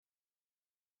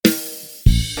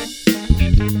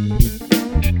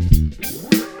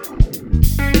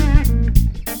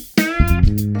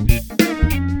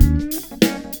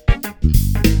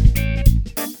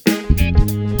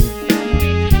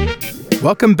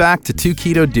Welcome back to Two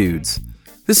Keto Dudes.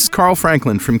 This is Carl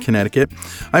Franklin from Connecticut.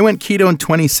 I went keto in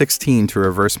 2016 to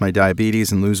reverse my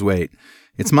diabetes and lose weight.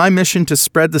 It's my mission to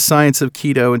spread the science of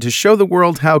keto and to show the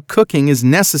world how cooking is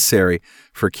necessary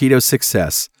for keto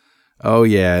success. Oh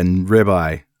yeah, and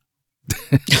ribeye.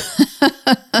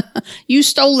 You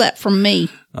stole that from me.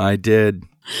 I did.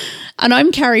 And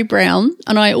I'm Carrie Brown,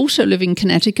 and I also live in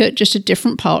Connecticut, just a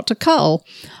different part to Carl.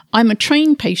 I'm a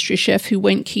trained pastry chef who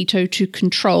went keto to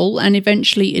control and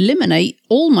eventually eliminate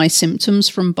all my symptoms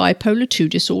from bipolar 2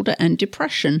 disorder and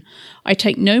depression. I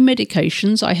take no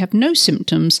medications, I have no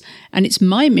symptoms, and it's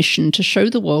my mission to show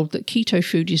the world that keto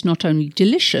food is not only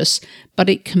delicious, but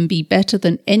it can be better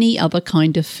than any other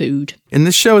kind of food. And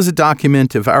this show is a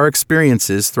document of our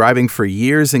experiences thriving for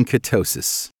years in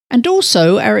ketosis. And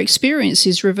also our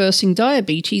experiences reversing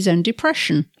diabetes and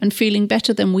depression and feeling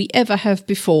better than we ever have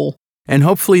before. And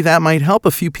hopefully that might help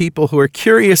a few people who are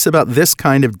curious about this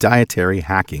kind of dietary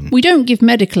hacking. We don't give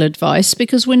medical advice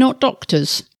because we're not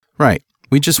doctors. Right.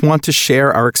 We just want to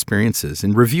share our experiences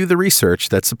and review the research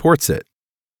that supports it.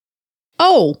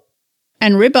 Oh,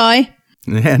 and ribeye.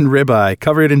 And ribeye,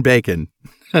 covered in bacon.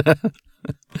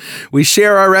 We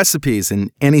share our recipes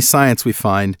and any science we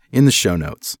find in the show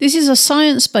notes. This is a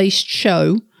science-based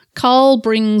show. Carl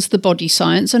brings the body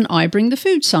science and I bring the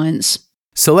food science.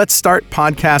 So let's start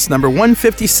podcast number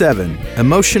 157,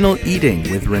 Emotional Eating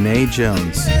with Renee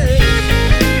Jones.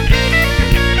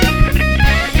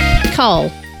 Carl,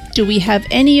 do we have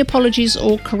any apologies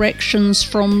or corrections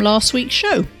from last week's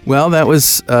show? Well, that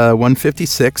was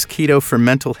 156, Keto for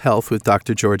Mental Health with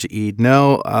Dr. Georgia Ede.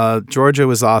 No, Georgia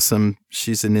was awesome.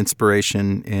 She's an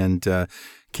inspiration and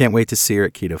can't wait to see her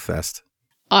at Keto Fest.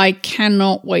 I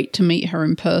cannot wait to meet her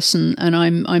in person, and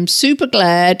I'm super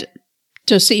glad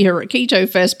to see her at Keto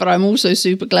Fest, but I'm also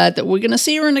super glad that we're going to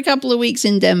see her in a couple of weeks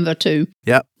in Denver too.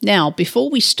 Yep. Now, before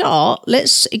we start,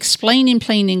 let's explain in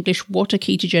plain English what a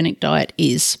ketogenic diet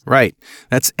is. Right.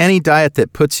 That's any diet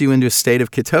that puts you into a state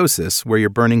of ketosis where you're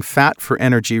burning fat for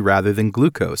energy rather than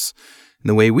glucose. And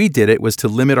the way we did it was to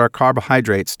limit our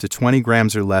carbohydrates to 20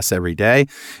 grams or less every day,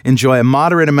 enjoy a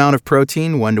moderate amount of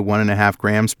protein, 1 to 1.5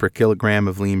 grams per kilogram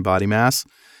of lean body mass,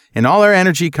 and all our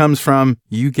energy comes from,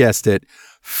 you guessed it,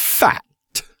 fat.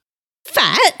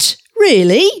 Fat?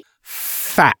 Really?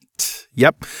 Fat.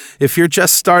 Yep. If you're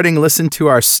just starting, listen to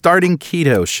our Starting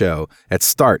Keto show at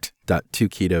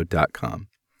start.2keto.com.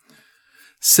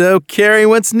 So, Carrie,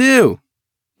 what's new?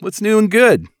 What's new and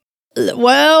good?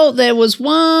 Well, there was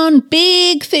one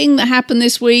big thing that happened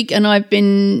this week, and I've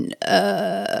been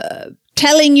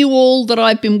telling you all that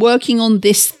I've been working on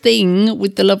this thing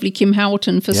with the lovely Kim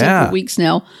Howerton for several weeks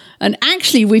now. And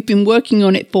actually, we've been working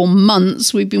on it for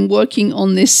months. We've been working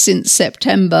on this since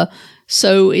September.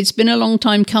 So it's been a long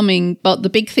time coming. But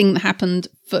the big thing that happened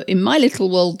in my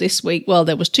little world this week, well,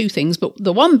 there was two things. But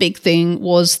the one big thing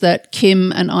was that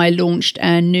Kim and I launched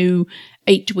our new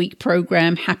 8-week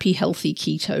program, Happy Healthy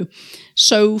Keto.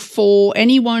 So for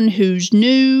anyone who's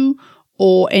new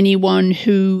or anyone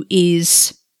who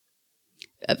is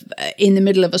in the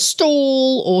middle of a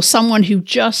stall or someone who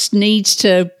just needs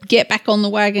to get back on the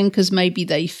wagon because maybe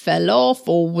they fell off,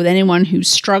 or with anyone who's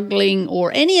struggling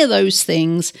or any of those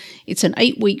things, it's an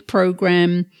 8-week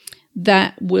program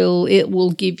that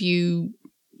will give you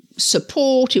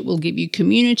support, it will give you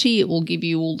community, it will give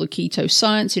you all the keto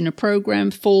science in a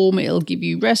program form, it'll give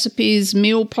you recipes,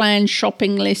 meal plans,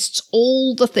 shopping lists,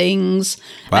 all the things.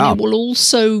 Wow. And it will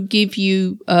also give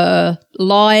you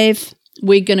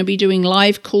we're going to be doing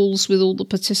live calls with all the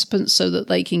participants so that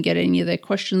they can get any of their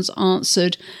questions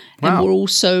answered. Wow. And we'll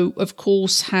also, of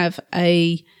course, have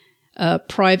a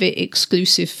private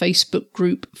exclusive Facebook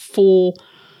group for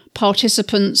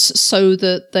participants so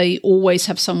that they always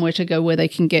have somewhere to go where they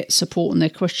can get support and their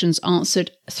questions answered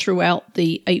throughout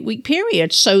the 8-week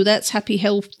period. So that's Happy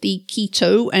Healthy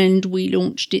Keto, and we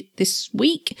launched it this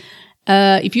week.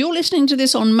 If you're listening to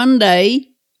this on Monday,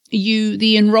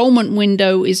 the enrollment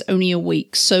window is only a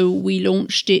week. So we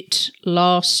launched it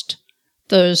last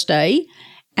Thursday,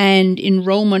 and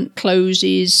enrollment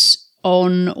closes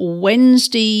on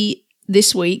Wednesday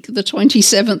this week, the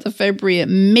 27th of February at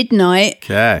midnight.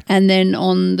 Okay. And then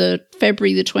on the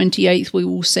February the 28th, we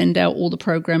will send out all the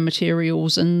program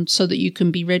materials, and so that you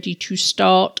can be ready to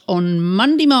start on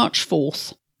Monday, March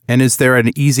 4th. And is there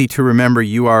an easy to remember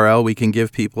URL we can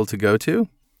give people to go to?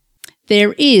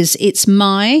 There is. It's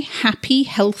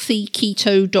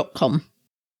myhappyhealthyketo.com.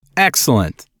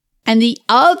 Excellent. And the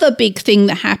other big thing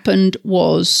that happened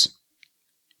was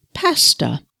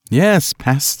pasta. Yes,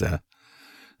 pasta.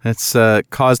 That's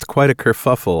caused quite a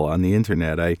kerfuffle on the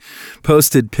internet. I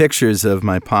posted pictures of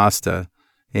my pasta,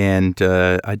 and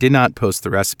I did not post the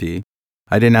recipe.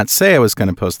 I did not say I was going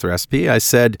to post the recipe. I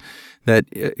said that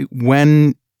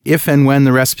if and when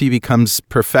the recipe becomes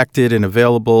perfected and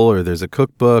available, or there's a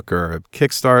cookbook or a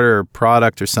Kickstarter or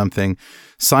product or something,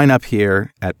 sign up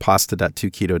here at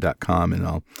pasta.2keto.com and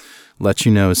I'll let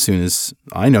you know as soon as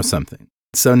I know something.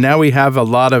 So now we have a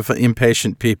lot of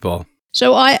impatient people.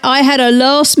 So I had a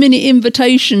last-minute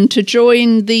invitation to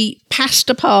join the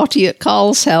pasta party at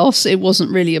Carl's house. It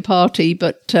wasn't really a party,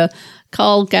 but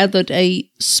Carl gathered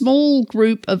a small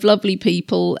group of lovely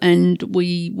people, and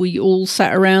we all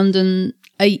sat around and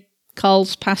ate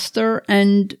Carl's pasta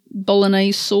and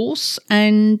bolognese sauce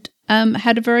and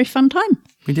had a very fun time.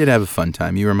 We did have a fun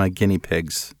time. You were my guinea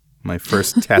pigs, my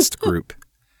first test group.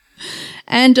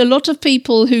 And a lot of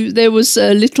people there was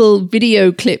a little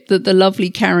video clip that the lovely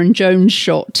Karen Jones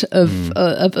shot of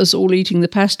us all eating the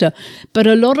pasta. But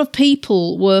a lot of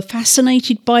people were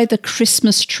fascinated by the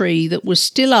Christmas tree that was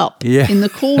still up in the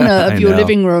corner of your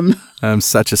living room. I'm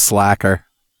such a slacker.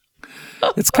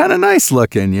 It's kind of nice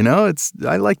looking, you know.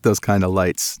 I like those kind of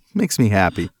lights. Makes me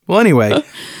happy. Well, anyway,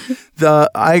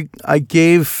 I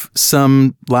gave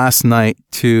some last night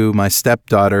to my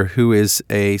stepdaughter, who is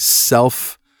a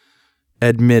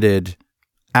self-admitted,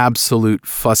 absolute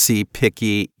fussy,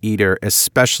 picky eater,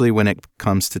 especially when it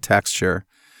comes to texture.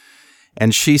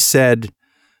 And she said,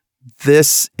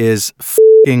 "This is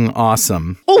f***ing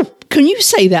awesome." Oh, can you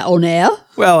say that on air?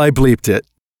 Well, I bleeped it.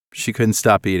 She couldn't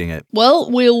stop eating it.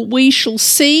 Well, we shall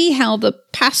see how the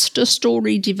pasta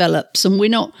story develops, and we're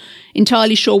not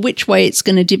entirely sure which way it's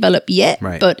going to develop yet.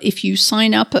 Right. But if you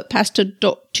sign up at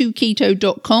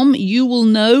pasta.2keto.com, you will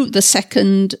know the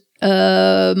second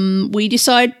we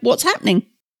decide what's happening.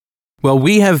 Well,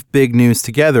 we have big news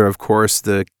together, of course.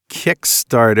 The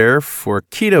Kickstarter for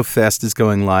Keto Fest is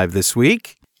going live this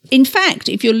week. In fact,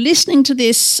 if you're listening to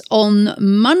this on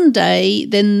Monday,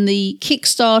 then the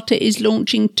Kickstarter is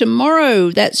launching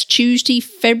tomorrow. That's Tuesday,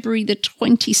 February the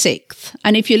 26th.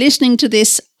 And if you're listening to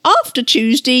this after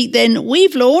Tuesday, then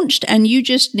we've launched, and you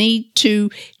just need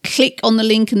to click on the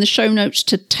link in the show notes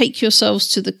to take yourselves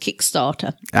to the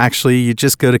Kickstarter. Actually, you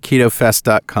just go to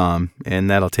ketofest.com, and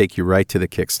that'll take you right to the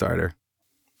Kickstarter.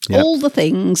 Yep. All the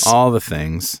things. All the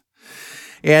things.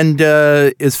 And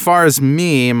as far as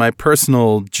me, my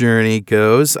personal journey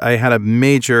goes, I had a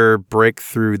major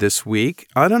breakthrough this week.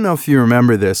 I don't know if you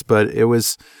remember this, but it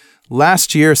was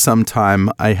last year sometime.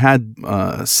 I had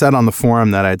said on the forum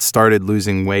that I'd started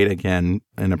losing weight again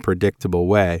in a predictable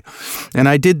way. And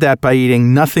I did that by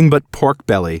eating nothing but pork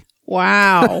belly.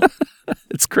 Wow.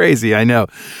 It's crazy, I know.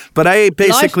 But I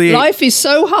basically... Life is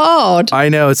so hard. I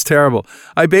know, it's terrible.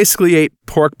 I basically ate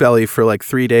pork belly for like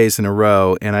 3 days in a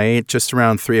row, and I ate just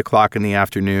around 3 o'clock in the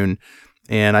afternoon,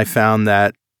 and I found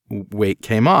that weight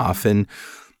came off. And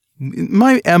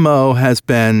my MO has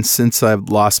been, since I've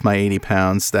lost my 80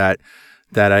 pounds, that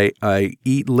I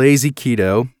eat lazy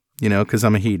keto, you know, because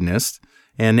I'm a hedonist,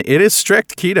 and it is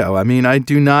strict keto. I mean, I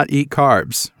do not eat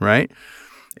carbs, right?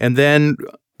 And then...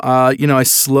 I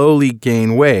slowly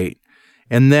gain weight,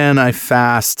 and then I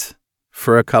fast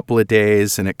for a couple of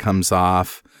days and it comes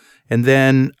off. And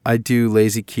then I do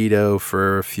lazy keto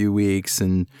for a few weeks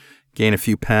and gain a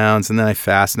few pounds, and then I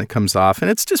fast and it comes off, and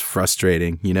it's just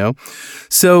frustrating, you know?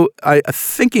 So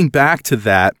thinking back to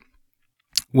that,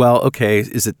 well, okay,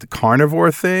 is it the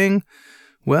carnivore thing?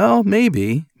 Well,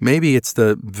 maybe it's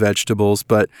the vegetables,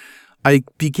 but I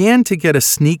began to get a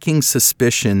sneaking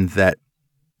suspicion that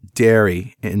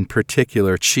dairy, in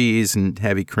particular cheese and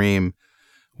heavy cream,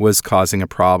 was causing a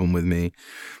problem with me.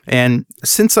 And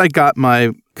since I got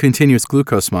my continuous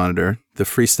glucose monitor, the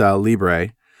Freestyle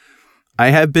Libre, I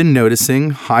have been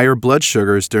noticing higher blood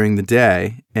sugars during the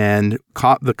day, and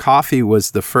the coffee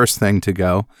was the first thing to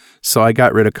go. So I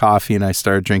got rid of coffee and I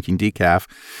started drinking decaf.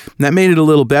 And that made it a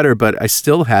little better, but I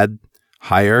still had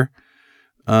higher,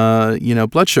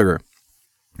 blood sugar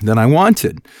than I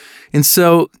wanted. And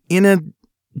so in a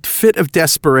fit of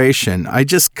desperation, I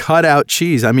just cut out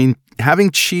cheese. I mean,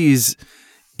 having cheese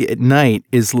at night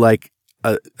is like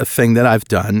a thing that I've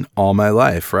done all my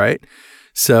life, right?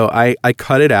 So I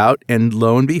cut it out, and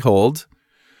lo and behold,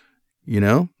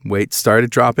 weight started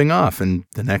dropping off. And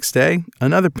the next day,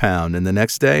 another pound, and the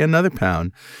next day, another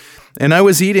pound. And I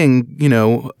was eating, in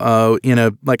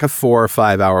a 4 or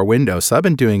 5 hour window. So I've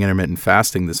been doing intermittent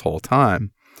fasting this whole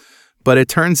time. But it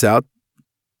turns out,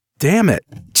 damn it,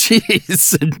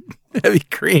 cheese and heavy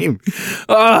cream.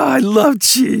 Oh, I love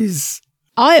cheese.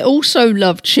 I also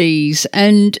love cheese,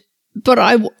 but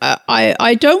I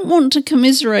don't want to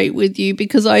commiserate with you,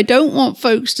 because I don't want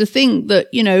folks to think that,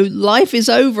 life is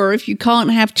over if you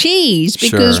can't have cheese,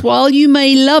 because while you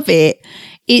may love it,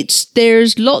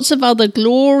 There's lots of other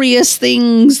glorious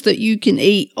things that you can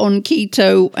eat on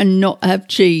keto and not have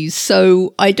cheese.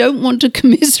 So I don't want to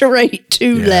commiserate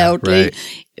too loudly. Right.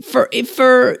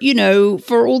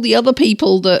 For all the other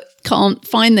people that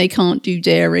they can't do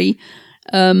dairy,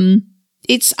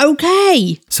 it's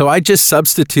okay. So I just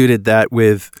substituted that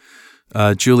with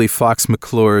Julie Fox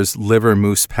McClure's liver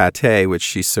mousse pate, which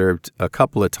she served a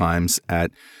couple of times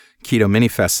at Keto Mini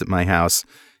Fest at my house.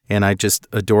 And I just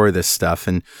adore this stuff.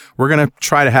 And we're going to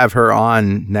try to have her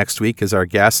on next week as our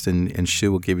guest, and she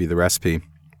will give you the recipe.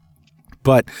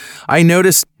 But I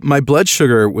noticed my blood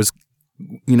sugar was,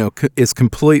 is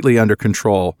completely under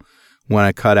control when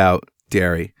I cut out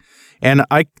dairy. And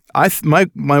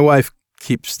my wife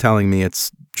keeps telling me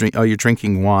you're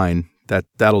drinking wine.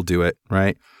 That'll do it,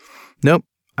 right? Nope.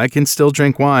 I can still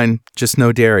drink wine, just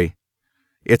no dairy.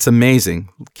 It's amazing.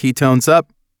 Ketones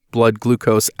up. Blood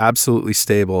glucose absolutely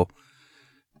stable.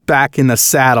 Back in the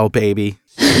saddle, baby.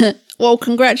 Well,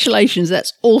 congratulations.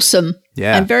 That's awesome.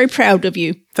 Yeah. I'm very proud of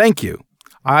you. Thank you.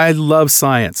 I love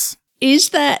science. Is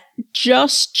that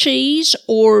just cheese,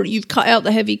 or you've cut out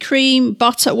the heavy cream,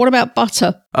 butter? What about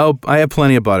butter? Oh, I have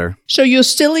plenty of butter. So you're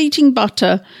still eating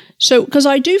butter. So, because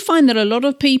I do find that a lot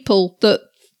of people that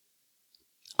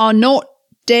are not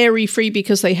dairy-free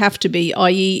because they have to be,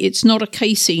 i.e. it's not a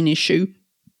casein issue,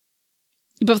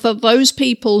 but for those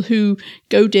people who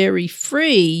go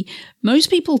dairy-free,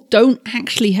 most people don't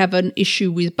actually have an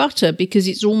issue with butter because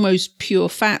it's almost pure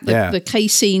fat. The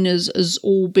casein has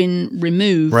all been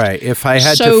removed. Right. If I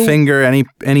had to finger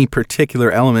any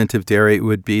particular element of dairy, it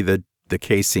would be the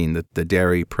casein, the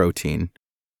dairy protein.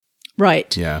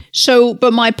 Right. Yeah. So,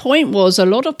 but my point was a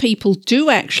lot of people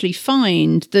do actually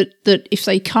find that if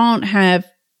they can't have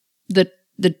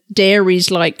the dairies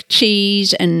like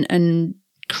cheese and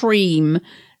cream,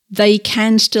 they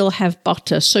can still have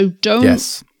butter. So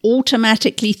don't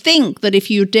automatically think that if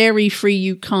you're dairy-free,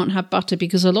 you can't have butter,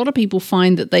 because a lot of people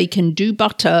find that they can do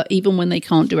butter even when they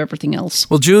can't do everything else.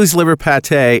 Well, Julie's liver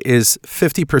pate is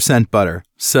 50% butter,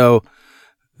 so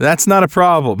that's not a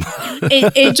problem.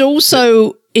 It's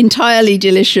also entirely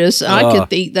delicious. I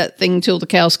could eat that thing till the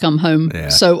cows come home. Yeah.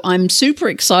 So I'm super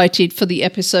excited for the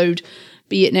episode,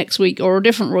 be it next week or a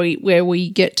different week, where we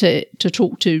get to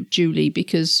talk to Julie,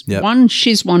 because 1,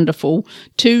 she's wonderful.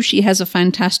 2, she has a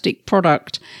fantastic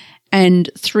product. And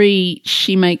 3,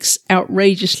 she makes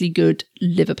outrageously good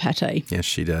liver pate. Yes,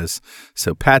 she does.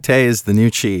 So pate is the new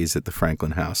cheese at the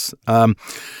Franklin House.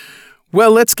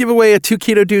 Well, let's give away a 2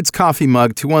 Keto Dudes coffee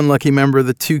mug to one lucky member of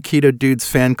the 2 Keto Dudes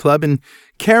fan club. And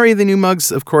Carrie, the new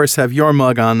mugs, of course, have your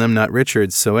mug on them, not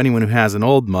Richard's. So anyone who has an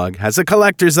old mug has a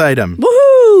collector's item.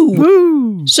 Woohoo!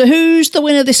 Woo! So who's the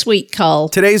winner this week, Carl?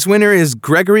 Today's winner is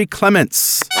Gregory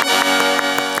Clements.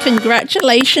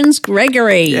 Congratulations,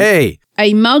 Gregory. Yay!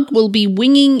 A mug will be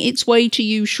winging its way to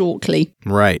you shortly.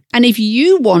 Right. And if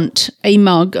you want a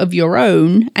mug of your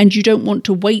own and you don't want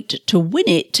to wait to win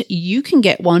it, you can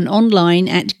get one online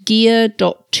at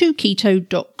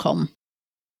gear.2keto.com.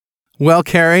 Well,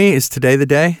 Carrie, is today the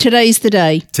day? Today's the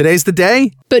day. Today's the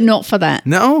day? But not for that.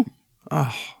 No?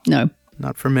 Oh. No.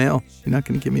 Not for mail. You're not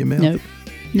going to give me a mail? No.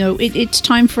 No, it's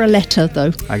time for a letter,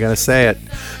 though. I got to say it.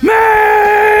 Mail!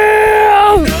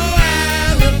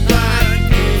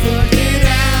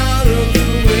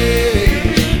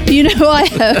 You know,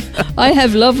 I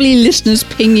have lovely listeners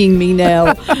pinging me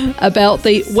now about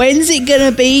when's it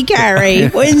going to be, Carrie?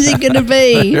 When's it going to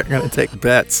be? You're going to take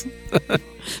bets.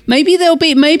 Maybe there'll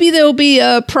be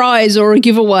a prize or a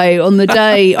giveaway on the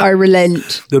day I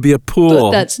relent. There'll be a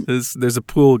pool. There's a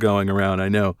pool going around, I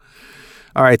know.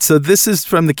 All right, so this is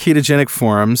from the Ketogenic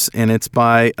Forums, and it's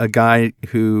by a guy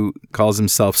who calls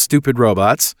himself Stupid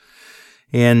Robots.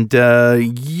 And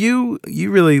you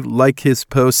really like his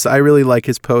posts. I really like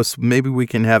his posts. Maybe we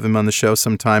can have him on the show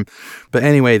sometime. But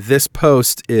anyway, this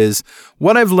post is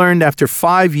what I've learned after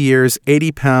 5 years,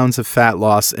 80 pounds of fat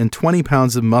loss, and 20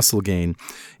 pounds of muscle gain.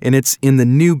 And it's in the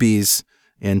newbies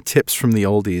and tips from the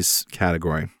oldies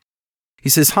category. He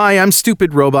says, "Hi, I'm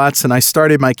Stupid Robots, and I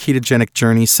started my ketogenic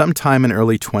journey sometime in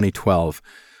early 2012.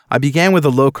 I began with a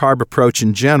low-carb approach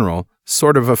in general,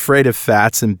 sort of afraid of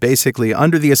fats, and basically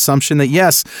under the assumption that,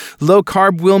 yes, low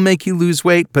carb will make you lose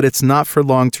weight, but it's not for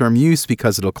long-term use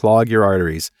because it'll clog your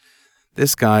arteries."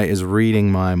 This guy is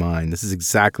reading my mind. This is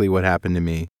exactly what happened to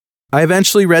me. I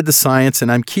eventually read the science,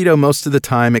 and I'm keto most of the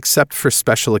time except for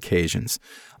special occasions.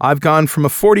 I've gone from a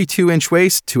 42-inch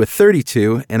waist to a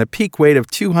 32 and a peak weight of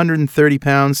 230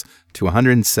 pounds to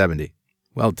 170.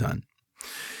 Well done.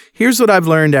 Here's what I've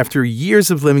learned after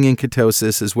years of living in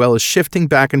ketosis, as well as shifting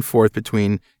back and forth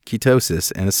between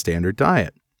ketosis and a standard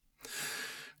diet.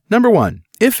 Number 1,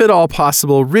 If at all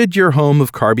possible, rid your home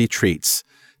of carby treats.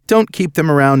 Don't keep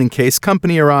them around in case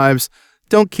company arrives.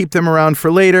 Don't keep them around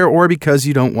for later or because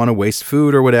you don't want to waste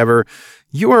food or whatever.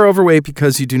 You are overweight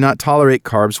because you do not tolerate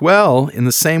carbs well in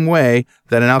the same way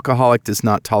that an alcoholic does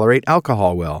not tolerate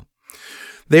alcohol well.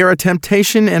 They are a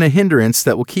temptation and a hindrance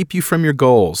that will keep you from your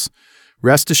goals.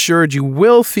 Rest assured you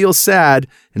will feel sad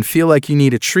and feel like you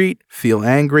need a treat, feel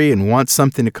angry and want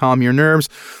something to calm your nerves,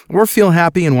 or feel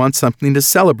happy and want something to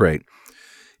celebrate.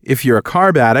 If you're a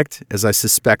carb addict, as I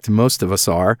suspect most of us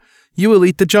are, you will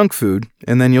eat the junk food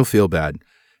and then you'll feel bad.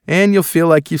 And you'll feel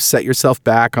like you've set yourself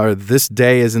back, or this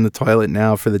day is in the toilet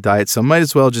now for the diet, so might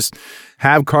as well just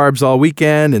have carbs all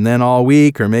weekend and then all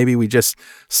week, or maybe we just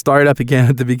start up again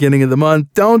at the beginning of the month.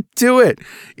 Don't do it.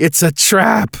 It's a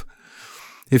trap.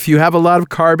 If you have a lot of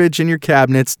garbage in your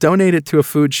cabinets, donate it to a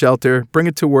food shelter, bring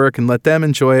it to work and let them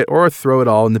enjoy it, or throw it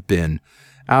all in the bin.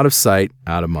 Out of sight,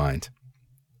 out of mind.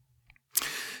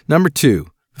 Number 2,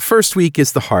 the first week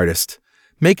is the hardest.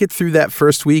 Make it through that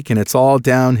first week and it's all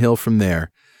downhill from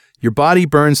there. Your body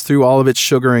burns through all of its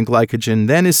sugar and glycogen,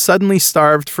 then is suddenly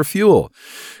starved for fuel.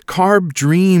 Carb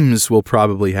dreams will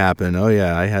probably happen. Oh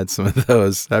yeah, I had some of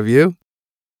those. Have you?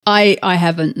 I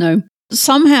haven't, no.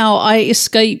 Somehow I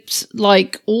escaped,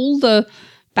 like, all the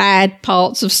bad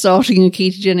parts of starting a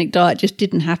ketogenic diet just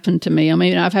didn't happen to me. I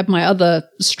mean, I've had my other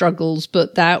struggles,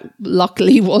 but that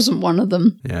luckily wasn't one of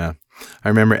them. Yeah. I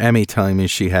remember Emmy telling me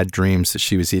she had dreams that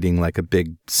she was eating like a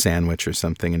big sandwich or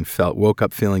something and woke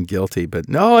up feeling guilty, but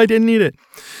no, I didn't eat it.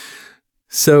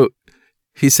 So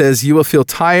he says, you will feel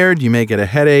tired, you may get a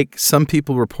headache. Some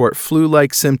people report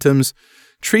flu-like symptoms.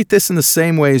 Treat this in the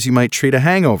same way as you might treat a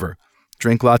hangover.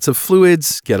 Drink lots of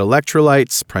fluids, get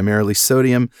electrolytes, primarily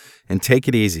sodium, and take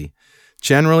it easy.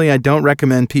 Generally, I don't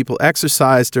recommend people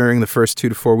exercise during the first 2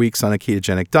 to 4 weeks on a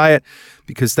ketogenic diet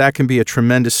because that can be a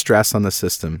tremendous stress on the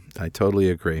system. I totally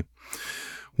agree.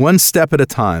 One step at a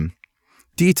time.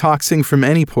 Detoxing from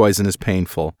any poison is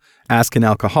painful. Ask an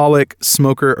alcoholic,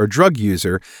 smoker, or drug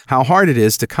user how hard it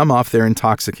is to come off their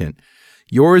intoxicant.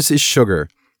 Yours is sugar,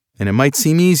 and it might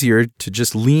seem easier to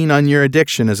just lean on your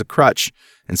addiction as a crutch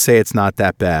and say it's not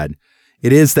that bad.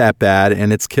 It is that bad,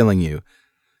 and it's killing you.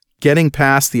 Getting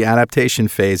past the adaptation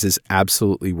phase is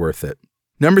absolutely worth it.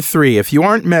 Number 3, if you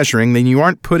aren't measuring, then you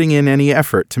aren't putting in any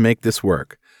effort to make this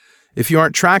work. If you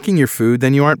aren't tracking your food,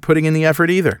 then you aren't putting in the effort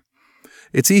either.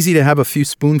 It's easy to have a few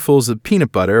spoonfuls of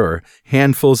peanut butter or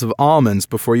handfuls of almonds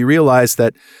before you realize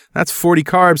that that's 40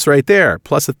 carbs right there,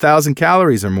 plus 1,000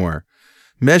 calories or more.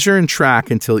 Measure and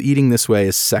track until eating this way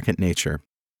is second nature.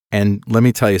 And let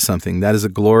me tell you something, that is a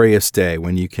glorious day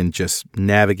when you can just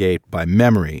navigate by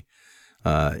memory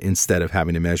instead of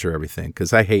having to measure everything,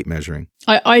 because I hate measuring.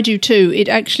 I do too. It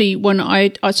actually, when I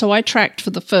tracked for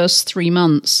the first 3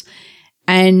 months,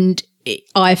 and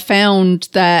I found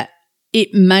that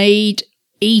it made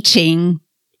eating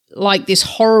like this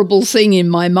horrible thing in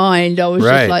my mind. I was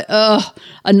just like,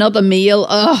 another meal.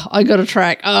 I got to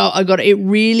track. It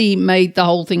really made the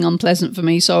whole thing unpleasant for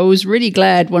me. So I was really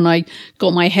glad when I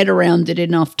got my head around it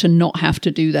enough to not have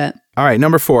to do that. All right,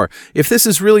 number 4. If this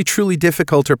is really truly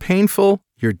difficult or painful,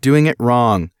 you're doing it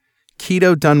wrong.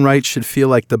 Keto done right should feel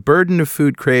like the burden of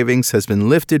food cravings has been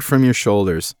lifted from your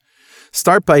shoulders.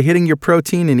 Start by hitting your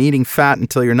protein and eating fat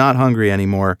until you're not hungry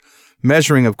anymore.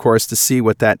 Measuring, of course, to see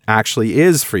what that actually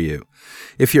is for you.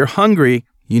 If you're hungry,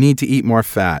 you need to eat more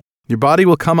fat. Your body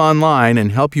will come online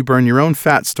and help you burn your own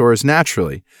fat stores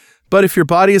naturally. But if your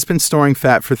body has been storing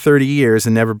fat for 30 years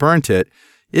and never burnt it,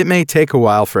 it may take a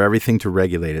while for everything to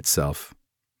regulate itself.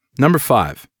 Number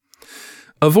 5.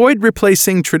 Avoid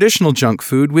replacing traditional junk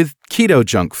food with keto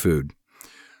junk food.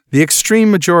 The extreme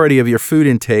majority of your food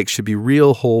intake should be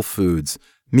real whole foods.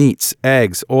 Meats,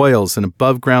 eggs, oils, and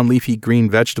above-ground leafy green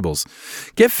vegetables.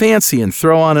 Get fancy and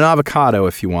throw on an avocado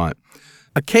if you want.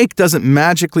 A cake doesn't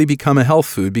magically become a health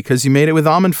food because you made it with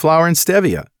almond flour and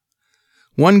stevia.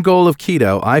 One goal of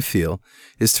keto, I feel,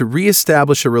 is to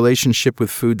reestablish a relationship with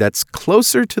food that's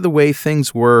closer to the way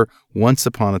things were once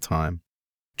upon a time.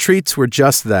 Treats were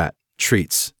just that,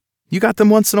 treats. You got them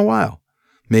once in a while.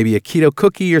 Maybe a keto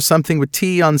cookie or something with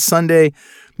tea on Sunday,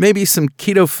 maybe some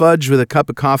keto fudge with a cup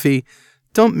of coffee.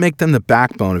 Don't make them the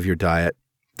backbone of your diet.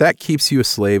 That keeps you a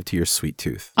slave to your sweet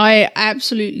tooth. I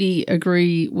absolutely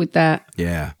agree with that.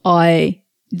 Yeah.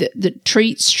 The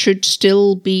treats should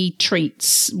still be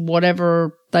treats,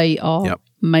 whatever they are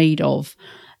made of.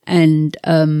 And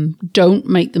don't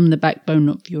make them the backbone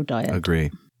of your diet.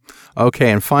 Agree.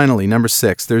 Okay, and finally, number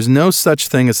 6, there's no such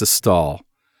thing as a stall.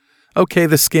 Okay,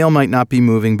 the scale might not be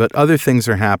moving, but other things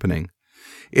are happening.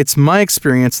 It's my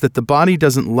experience that the body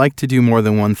doesn't like to do more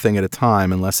than one thing at a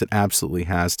time unless it absolutely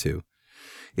has to.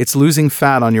 It's losing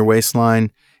fat on your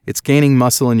waistline. It's gaining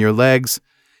muscle in your legs.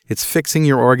 It's fixing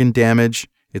your organ damage.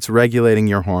 It's regulating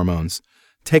your hormones.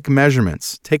 Take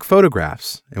measurements, take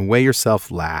photographs, and weigh yourself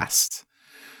last.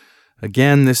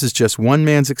 Again, this is just one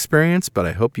man's experience, but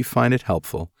I hope you find it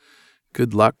helpful.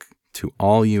 Good luck to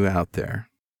all you out there.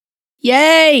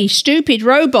 Yay, stupid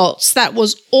robots. That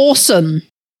was awesome.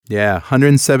 Yeah,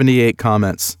 178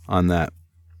 comments on that.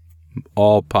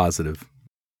 All positive.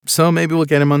 So maybe we'll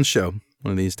get him on the show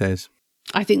one of these days.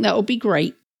 I think that would be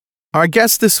great. Our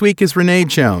guest this week is Renee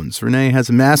Jones. Renee has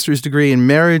a master's degree in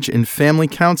marriage and family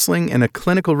counseling and a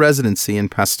clinical residency in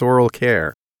pastoral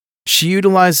care. She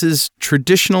utilizes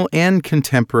traditional and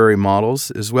contemporary models,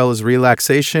 as well as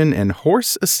relaxation and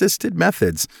horse-assisted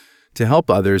methods to help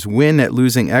others win at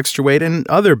losing extra weight and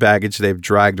other baggage they've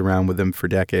dragged around with them for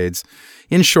decades.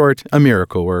 In short, a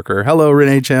miracle worker. Hello,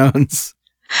 Renee Jones.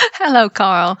 Hello,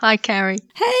 Carl. Hi, Carrie.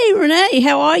 Hey, Renee,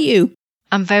 how are you?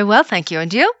 I'm very well, thank you.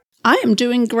 And you? I am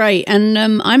doing great, and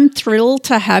I'm thrilled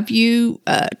to have you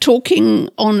talking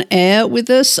on air with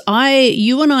us.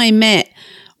 You and I met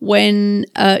when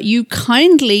you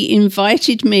kindly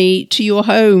invited me to your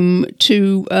home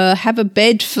to have a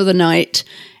bed for the night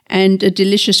and a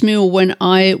delicious meal when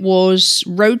I was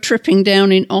road tripping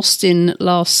down in Austin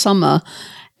last summer.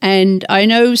 And I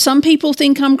know some people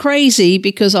think I'm crazy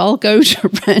because I'll go to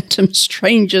random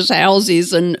strangers'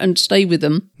 houses and stay with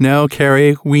them. No,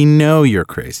 Carrie, we know you're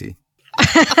crazy.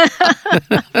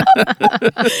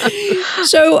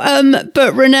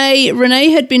 But Renee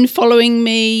had been following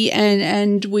me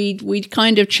and we'd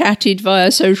kind of chatted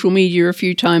via social media a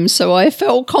few times. So I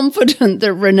felt confident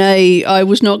that I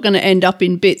was not going to end up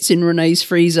in bits in Renee's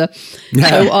freezer.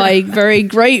 So I very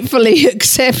gratefully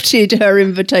accepted her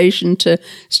invitation to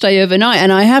stay overnight.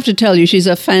 And I have to tell you, she's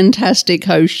a fantastic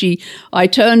host. I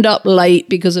turned up late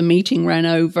because a meeting ran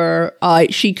over.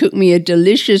 She cooked me a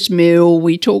delicious meal.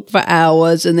 We talked for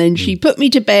hours, and then she put me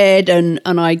to bed, and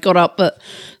I got up at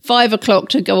 5 o'clock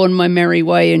to go on my merry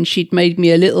way, and she'd made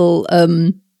me a little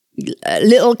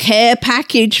care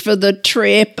package for the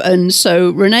trip. And so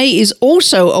Renee is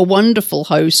also a wonderful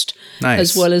host, nice,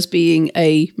 as well as being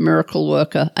a miracle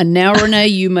worker. And now, Renee,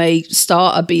 you may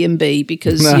start a B&B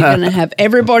because you're going to have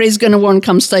everybody's going to want to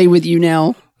come stay with you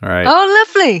now. All right. Oh,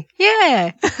 lovely.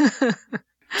 Yeah.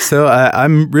 So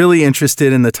I'm really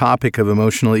interested in the topic of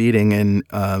emotional eating, and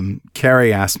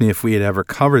Carrie asked me if we had ever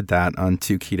covered that on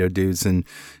Two Keto Dudes, and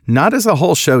not as a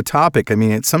whole show topic. I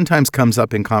mean, it sometimes comes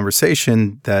up in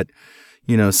conversation that,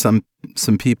 you know, some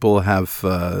people have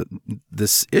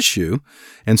this issue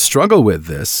and struggle with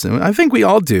this. And I think we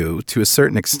all do to a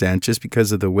certain extent, just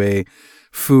because of the way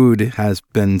food has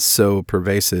been so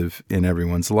pervasive in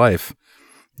everyone's life.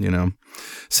 You know,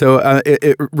 so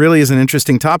it really is an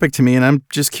interesting topic to me, and I'm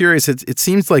just curious. It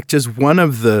seems like just one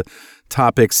of the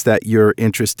topics that you're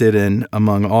interested in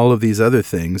among all of these other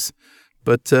things.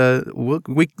 But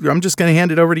I'm just going to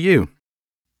hand it over to you.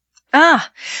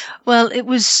 Well, it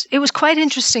was quite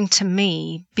interesting to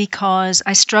me because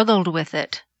I struggled with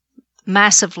it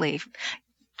massively.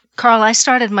 Carl, I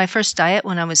started my first diet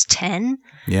when I was 10.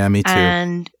 Yeah, me too.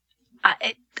 And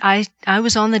I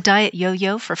was on the diet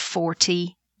yo-yo for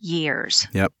 40 years.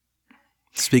 Yep.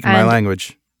 Speaking my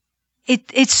language.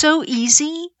 It's so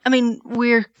easy. I mean,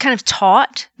 we're kind of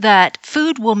taught that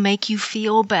food will make you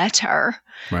feel better.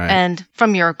 Right. And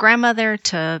from your grandmother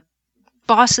to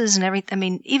bosses and everything. I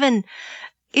mean, even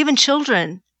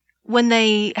children, when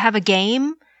they have a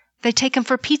game, they take them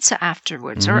for pizza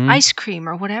afterwards or ice cream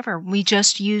or whatever. We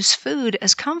just use food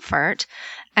as comfort,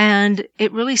 and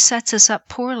it really sets us up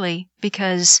poorly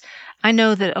because I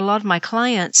know that a lot of my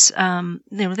clients,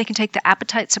 they can take the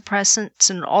appetite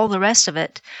suppressants and all the rest of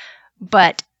it,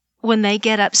 but when they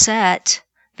get upset,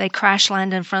 they crash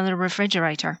land in front of the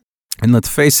refrigerator. And let's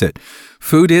face it,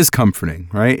 food is comforting,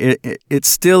 right? It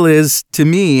still is to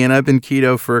me, and I've been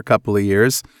keto for a couple of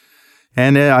years,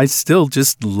 and I still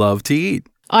just love to eat.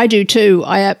 I do too.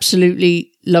 I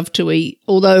absolutely love to eat.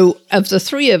 Although of the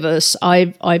three of us,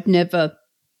 I've never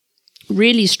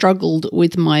really struggled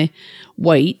with my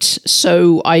weight,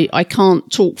 so I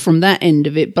can't talk from that end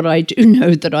of it, but I do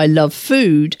know that I love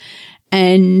food,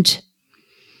 and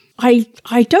I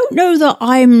don't know that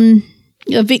I'm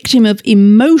a victim of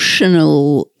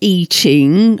emotional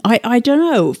eating. I don't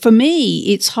know. For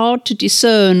me, it's hard to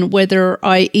discern whether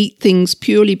I eat things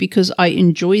purely because I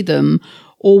enjoy them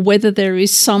or whether there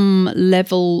is some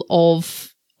level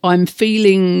of I'm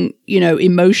feeling,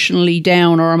 emotionally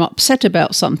down or I'm upset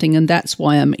about something and that's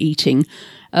why I'm eating.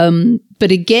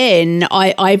 But again,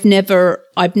 I've never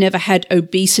had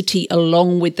obesity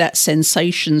along with that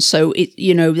sensation. So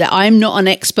that I'm not an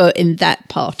expert in that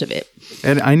part of it.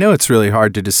 And I know it's really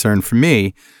hard to discern for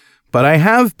me, but I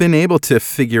have been able to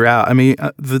figure out, I mean,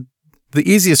 the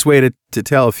easiest way to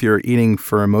tell if you're eating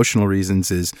for emotional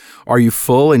reasons is, are you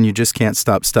full and you just can't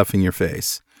stop stuffing your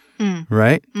face?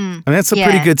 Right? I mean, that's a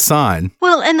pretty good sign.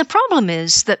 Well, and the problem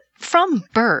is that from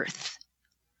birth,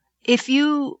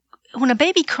 when a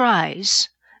baby cries,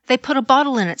 they put a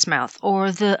bottle in its mouth or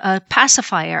a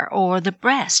pacifier or the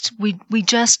breast. We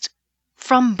just,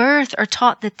 from birth, are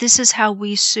taught that this is how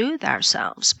we soothe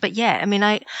ourselves. But yeah, I mean,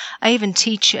 I even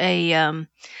teach an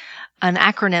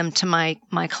acronym to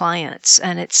my clients,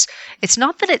 and it's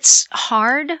not that it's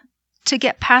hard to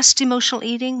get past emotional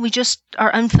eating. We just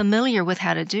are unfamiliar with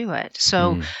how to do it.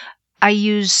 So I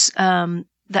use the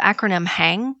acronym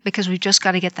HANG because we've just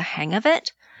got to get the hang of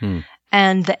it.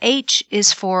 And the H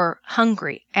is for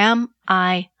hungry. Am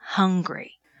I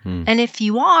hungry? And if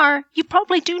you are, you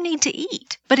probably do need to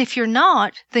eat. But if you're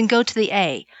not, then go to the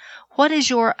A. What is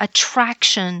your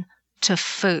attraction to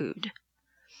food?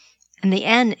 And the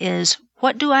N is,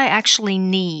 what do I actually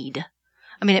need?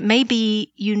 I mean, it may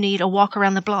be you need a walk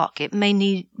around the block. It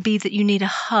may be that you need a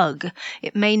hug.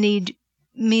 It may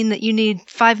mean that you need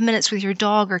 5 minutes with your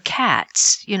dog or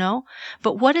cats,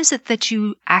 But what is it that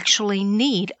you actually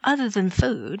need other than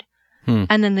food?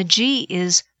 And then the G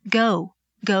is go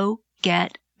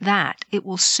get that. It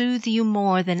will soothe you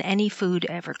more than any food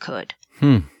ever could.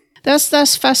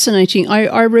 That's fascinating.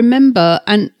 I remember,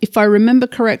 and if I remember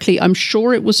correctly, I'm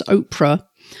sure it was Oprah.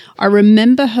 I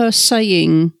remember her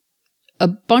saying a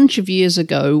bunch of years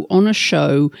ago on a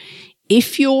show,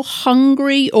 if you're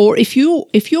hungry or if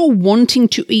you're wanting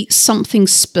to eat something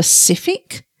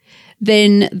specific,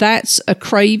 then that's a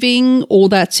craving or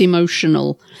that's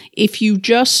emotional. If you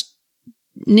just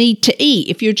need to eat,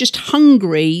 if you're just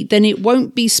hungry, then it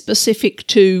won't be specific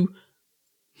to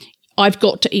I've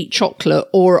got to eat chocolate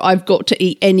or I've got to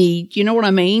eat any, you know what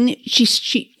I mean?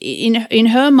 She in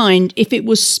her mind, if it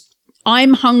was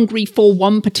I'm hungry for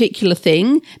one particular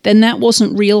thing, then that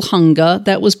wasn't real hunger.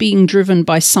 That was being driven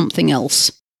by something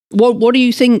else. What do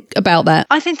you think about that?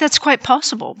 I think that's quite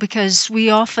possible because we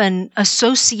often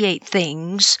associate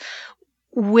things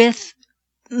with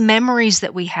memories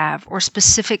that we have or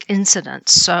specific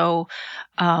incidents. So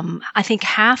I think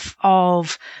half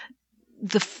of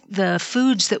the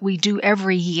foods that we do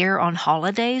every year on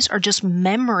holidays are just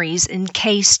memories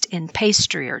encased in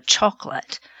pastry or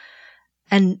chocolate.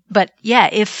 But yeah,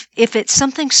 if it's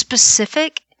something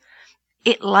specific,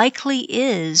 it likely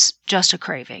is just a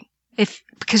craving.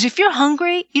 Because if you're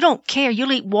hungry, you don't care.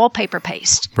 You'll eat wallpaper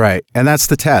paste. Right. And that's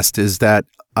the test, is that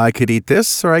I could eat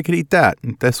this or I could eat that.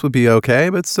 This would be okay,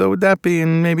 but so would that be,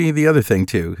 and maybe the other thing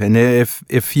too. And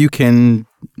if you can,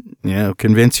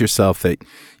 convince yourself that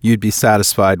you'd be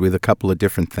satisfied with a couple of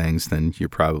different things, then you're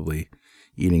probably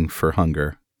eating for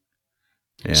hunger.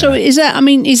 Yeah. So is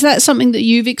that something that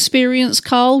you've experienced,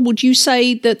 Carl? Would you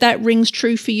say that rings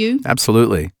true for you?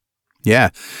 Absolutely. Yeah.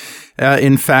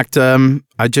 In fact,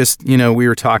 I just, we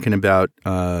were talking about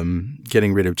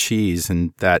getting rid of cheese,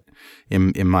 and that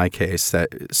in my case, that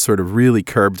sort of really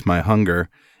curbed my hunger.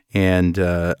 And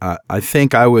I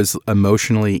think I was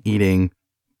emotionally eating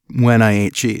when I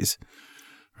ate cheese.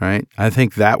 Right. I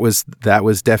think that was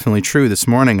definitely true. This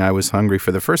morning, I was hungry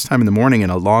for the first time in the morning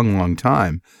in a long, long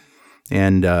time.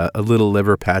 And a little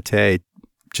liver pate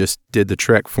just did the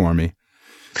trick for me.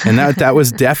 And that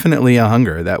was definitely a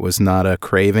hunger. That was not a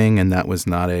craving, and that was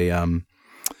not a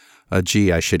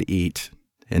gee, I should eat,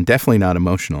 and definitely not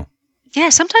emotional. Yeah,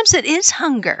 sometimes it is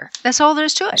hunger. That's all there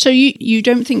is to it. So you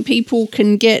don't think people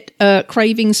can get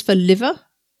cravings for liver,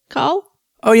 Carl?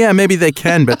 Oh, yeah, maybe they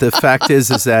can. But the fact is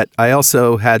that I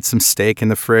also had some steak in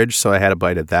the fridge, so I had a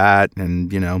bite of that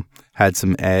and, had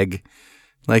some egg.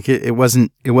 Like it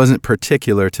wasn't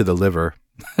particular to the liver.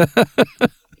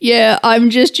 Yeah, I'm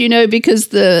just, because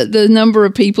the number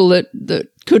of people that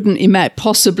couldn't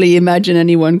possibly imagine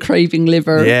anyone craving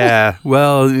liver. Yeah,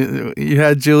 well, you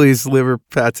had Julie's liver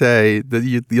pate.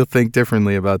 You'll think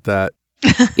differently about that.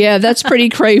 Yeah, that's pretty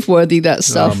crave-worthy, that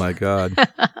stuff. Oh, my God.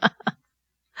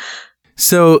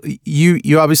 So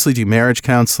you obviously do marriage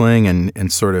counseling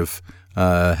and sort of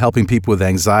helping people with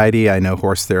anxiety. I know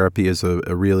horse therapy is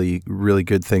a really, really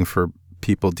good thing for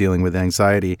people dealing with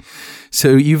anxiety.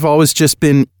 So you've always just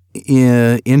been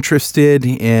interested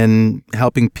in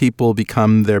helping people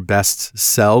become their best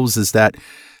selves. Is that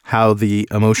how the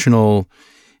emotional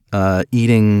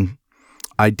eating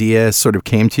idea sort of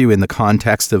came to you in the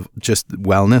context of just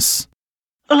wellness?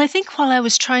 Well, I think while I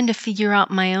was trying to figure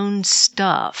out my own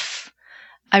stuff,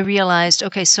 I realized,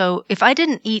 okay, so if I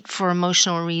didn't eat for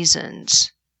emotional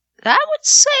reasons, that would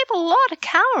save a lot of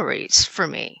calories for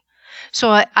me. So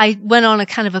I went on a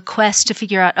kind of a quest to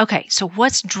figure out, okay, so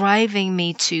what's driving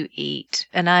me to eat?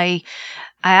 And I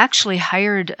actually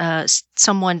hired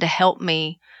someone to help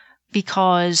me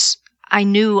because I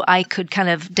knew I could kind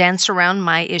of dance around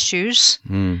my issues.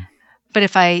 But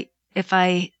if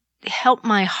I help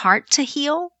my heart to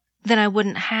heal, then I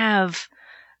wouldn't have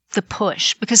the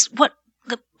push. Because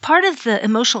part of the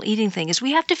emotional eating thing is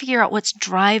we have to figure out what's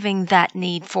driving that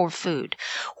need for food.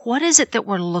 What is it that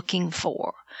we're looking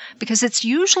for? Because it's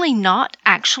usually not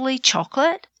actually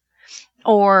chocolate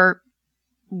or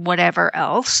whatever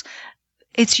else.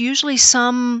 It's usually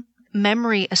some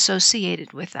memory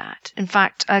associated with that. In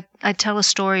fact, I tell a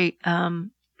story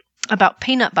about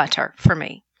peanut butter for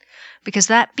me, because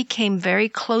that became very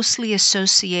closely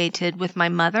associated with my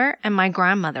mother and my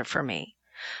grandmother for me.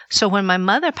 So when my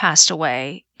mother passed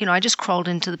away, I just crawled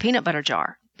into the peanut butter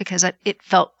jar because it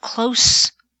felt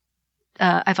close.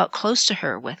 I felt close to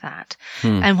her with that.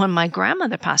 And when my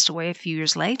grandmother passed away a few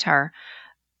years later,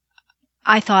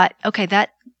 I thought, okay, that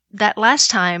last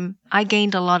time I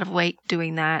gained a lot of weight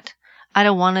doing that. I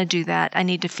don't want to do that. I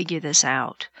need to figure this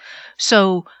out.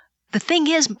 So the thing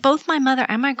is, both my mother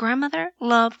and my grandmother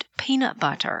loved peanut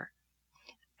butter.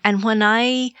 And when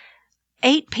I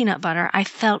ate peanut butter, I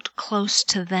felt close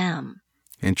to them.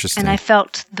 Interesting. And I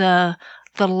felt the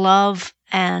love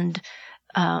and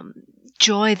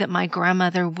joy that my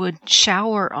grandmother would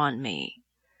shower on me.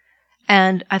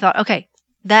 And I thought, okay,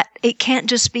 that it can't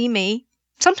just be me.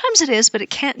 Sometimes it is, but it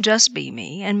can't just be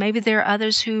me. And maybe there are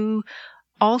others who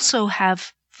also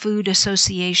have food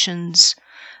associations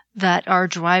that are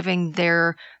driving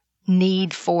their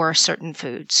need for certain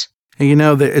foods. Hey,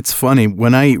 it's funny.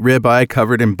 When I eat ribeye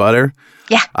covered in butter,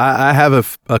 yeah, I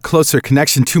have a closer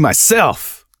connection to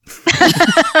myself.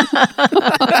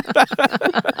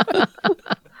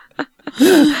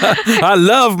 I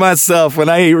love myself when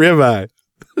I eat ribeye.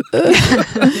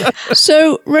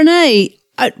 So, Renee,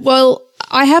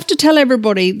 I have to tell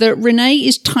everybody that Renee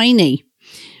is tiny.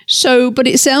 So, but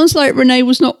it sounds like Renee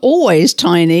was not always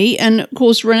tiny. And of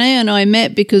course, Renee and I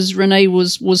met because Renee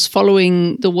was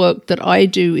following the work that I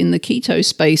do in the keto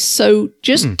space. So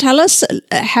just tell us,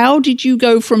 how did you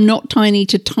go from not tiny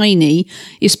to tiny,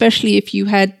 especially if you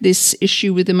had this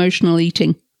issue with emotional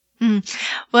eating?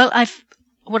 Well,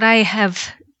 what I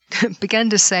have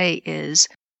begun to say is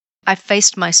I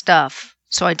faced my stuff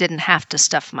so I didn't have to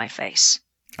stuff my face.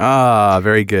 Ah,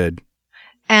 very good.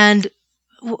 And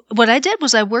what I did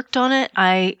was I worked on it.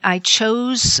 I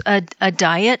chose a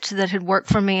diet that had worked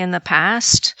for me in the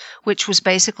past, which was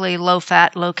basically low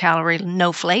fat, low calorie,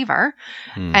 no flavor.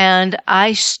 And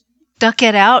I stuck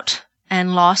it out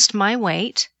and lost my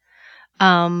weight.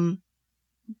 And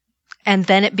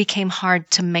then it became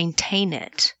hard to maintain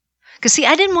it. Because see,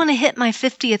 I didn't want to hit my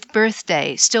 50th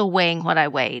birthday still weighing what I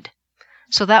weighed.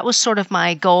 So that was sort of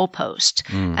my goalpost.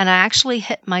 And I actually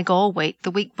hit my goal weight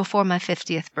the week before my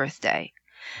 50th birthday.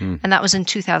 And that was in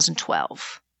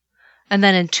 2012. And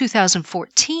then in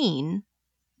 2014,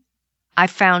 I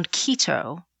found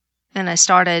keto and I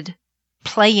started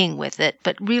playing with it,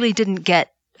 but really didn't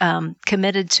get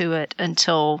committed to it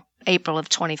until April of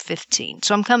 2015.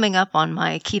 So I'm coming up on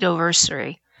my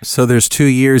ketoversary. So there's 2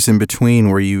 years in between.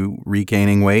 Were you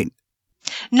regaining weight?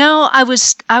 No, I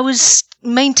was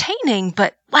maintaining,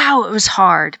 but wow, it was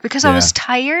hard because I was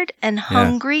tired and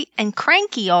hungry and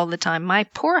cranky all the time. My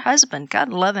poor husband, God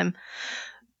love him.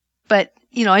 But,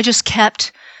 I just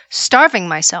kept starving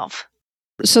myself.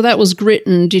 So that was grit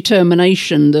and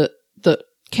determination that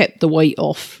kept the weight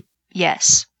off.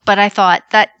 Yes. But I thought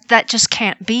that just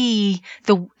can't be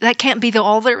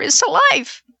all there is to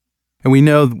life. And we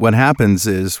know what happens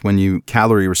is when you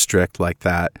calorie restrict like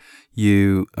that,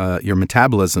 your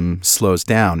metabolism slows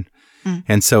down.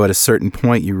 And so at a certain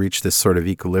point, you reach this sort of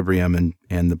equilibrium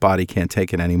and the body can't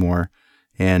take it anymore.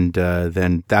 And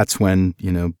then that's when,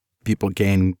 people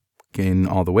gain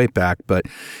all the weight back. But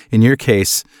in your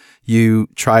case, you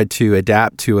tried to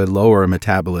adapt to a lower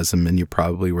metabolism and you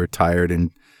probably were tired.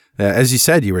 And as you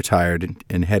said, you were tired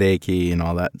and headachy and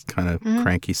all that kind of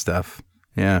cranky stuff.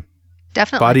 Yeah.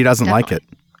 Definitely. Body doesn't like it.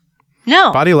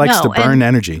 No. Body likes to burn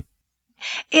energy.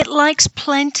 It likes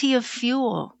plenty of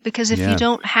fuel because if you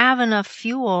don't have enough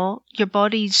fuel, your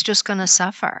body's just going to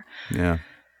suffer. Yeah.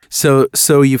 So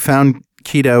you found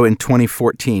keto in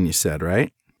 2014, you said,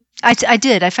 right? I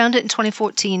did. I found it in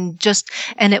 2014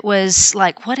 and it was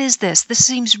like, what is this? This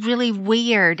seems really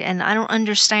weird and I don't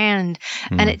understand.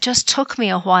 And it just took me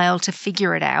a while to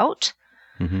figure it out.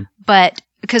 But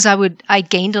because I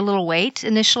gained a little weight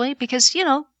initially because,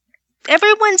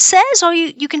 everyone says, oh,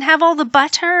 you can have all the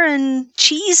butter and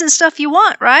cheese and stuff you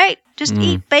want, right? Just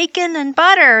eat bacon and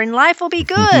butter and life will be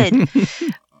good.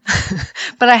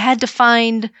 But I had to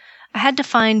find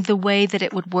the way that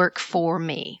it would work for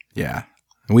me. Yeah,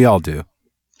 we all do.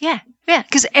 Yeah,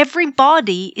 because every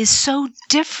body is so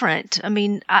different. I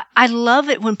mean, I love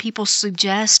it when people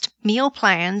suggest meal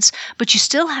plans, but you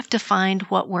still have to find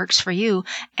what works for you,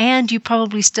 and you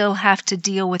probably still have to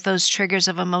deal with those triggers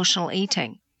of emotional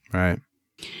eating. Right.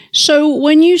 So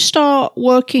when you start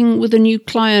working with a new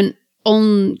client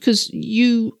because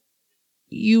you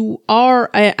are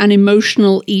an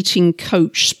emotional eating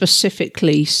coach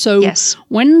specifically. So yes.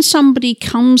 When somebody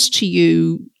comes to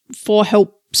you for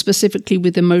help specifically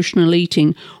with emotional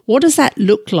eating, what does that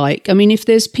look like? I mean, if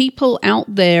there's people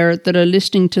out there that are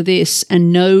listening to this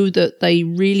and know that they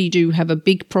really do have a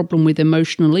big problem with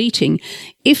emotional eating,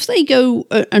 if they go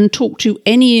and talk to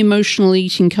any emotional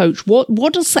eating coach,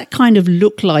 what does that kind of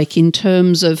look like in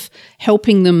terms of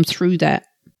helping them through that?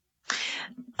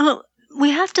 Well,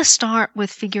 we have to start with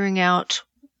figuring out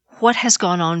what has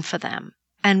gone on for them.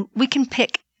 And we can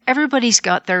pick, everybody's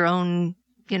got their own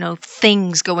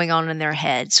things going on in their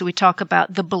head. So we talk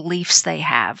about the beliefs they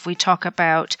have. We talk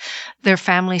about their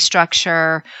family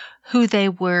structure, who they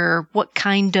were, what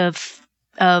kind of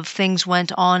things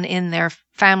went on in their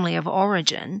family of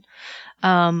origin,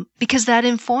 because that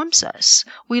informs us.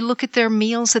 We look at their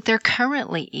meals that they're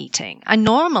currently eating. I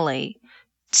normally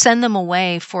send them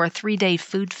away for a 3-day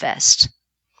food fest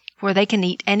where they can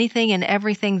eat anything and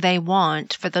everything they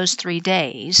want for those 3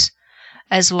 days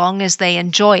as long as they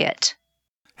enjoy it.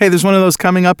 Hey, there's one of those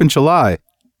coming up in July.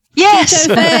 Yes.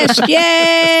 Keto Fest,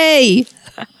 yay!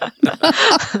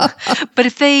 But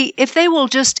if they will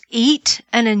just eat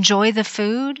and enjoy the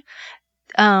food,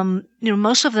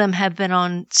 most of them have been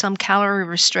on some calorie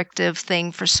restrictive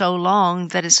thing for so long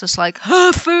that it's just like,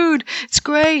 food, it's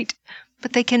great.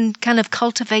 But they can kind of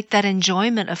cultivate that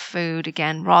enjoyment of food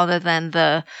again rather than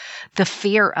the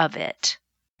fear of it.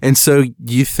 And so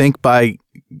you think by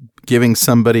giving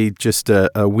somebody just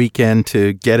a weekend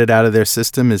to get it out of their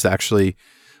system is actually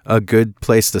a good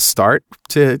place to start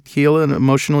to heal an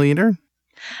emotional eater?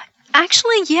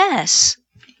 Actually, yes.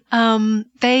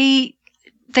 They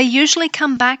usually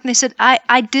come back and they said, I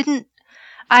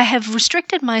have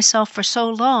restricted myself for so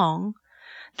long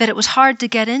that it was hard to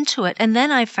get into it. And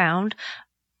then I found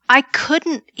I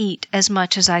couldn't eat as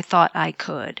much as I thought I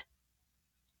could.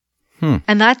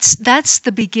 And that's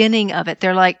the beginning of it.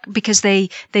 They're like, because they've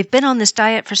been on this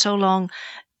diet for so long,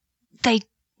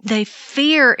 they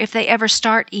fear if they ever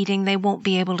start eating, they won't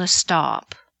be able to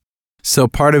stop. So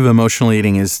part of emotional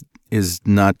eating is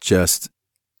not just,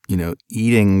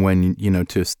 eating when,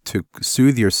 to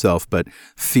soothe yourself, but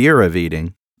fear of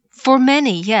eating. For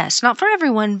many, yes. Not for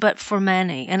everyone, but for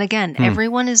many. And again,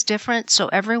 everyone is different, so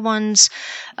everyone's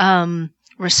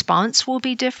response will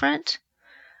be different.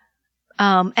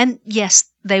 And yes,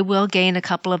 they will gain a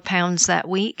couple of pounds that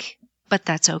week, but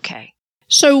that's okay.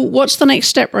 So what's the next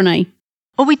step, Renee?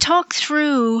 Well, we talk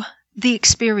through the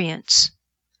experience.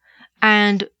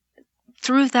 And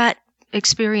through that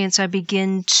experience, I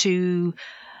begin to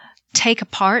take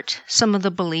apart some of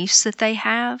the beliefs that they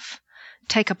have,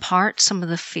 take apart some of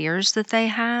the fears that they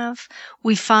have.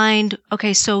 We find,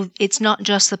 okay, so it's not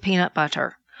just the peanut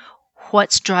butter.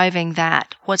 What's driving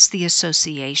that? What's the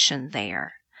association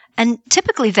there? And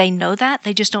typically they know that.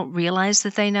 They just don't realize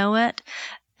that they know it.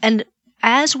 And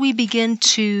as we begin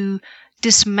to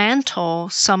dismantle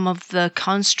some of the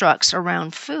constructs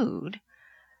around food,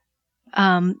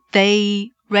 they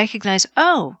recognize,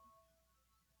 oh,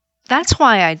 that's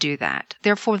why I do that.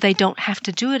 Therefore, they don't have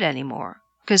to do it anymore.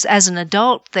 Because as an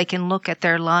adult, they can look at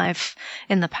their life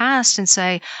in the past and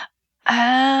say,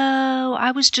 oh,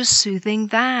 I was just soothing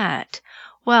that.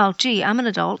 Well, gee, I'm an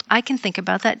adult. I can think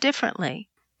about that differently.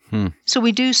 So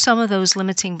we do some of those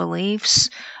limiting beliefs.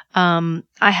 I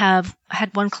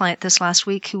had one client this last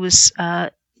week who was,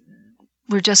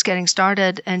 we're just getting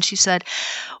started, and she said,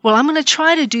 well, I'm going to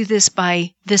try to do this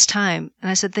by this time. And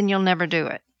I said, then you'll never do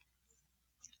it.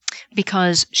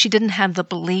 Because she didn't have the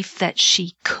belief that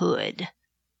she could.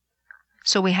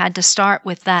 So we had to start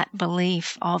with that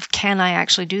belief of, can I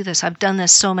actually do this? I've done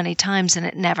this so many times and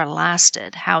it never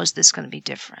lasted. How is this going to be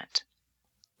different?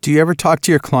 Do you ever talk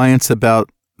to your clients about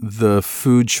the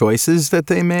food choices that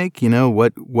they make?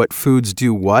 What foods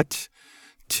do what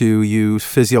to you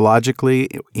physiologically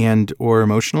and or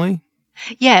emotionally?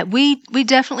 Yeah, we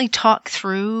definitely talk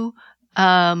through,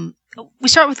 we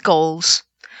start with goals.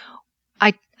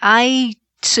 I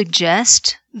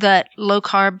suggest that low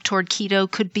carb toward keto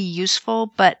could be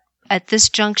useful, but at this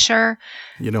juncture,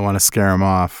 you don't want to scare them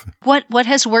off. What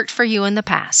has worked for you in the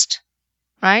past?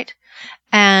 right?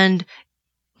 And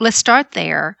let's start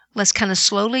there. Let's kind of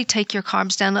slowly take your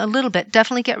carbs down a little bit.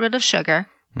 Definitely get rid of sugar.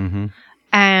 Mm-hmm.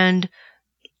 And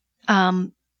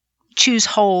choose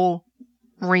whole,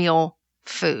 real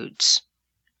foods.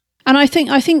 And I think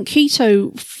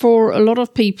keto, for a lot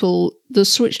of people, the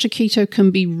switch to keto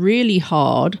can be really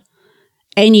hard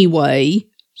anyway.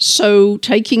 So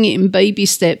taking it in baby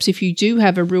steps, if you do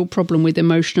have a real problem with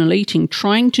emotional eating,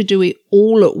 trying to do it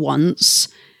all at once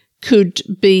could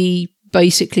be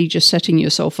basically just setting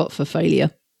yourself up for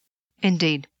failure.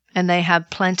 Indeed. And they have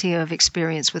plenty of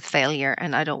experience with failure,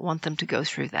 and I don't want them to go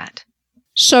through that.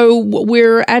 So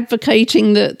we're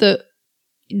advocating that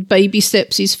baby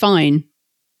steps is fine.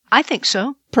 I think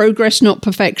so. Progress, not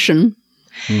perfection.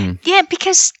 Yeah,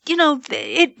 because,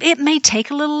 it may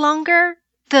take a little longer.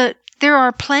 There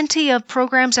are plenty of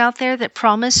programs out there that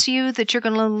promise you that you're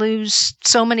going to lose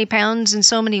so many pounds in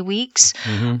so many weeks,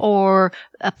 or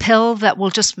a pill that will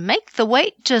just make the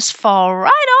weight just fall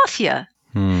right off you.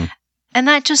 And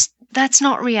that's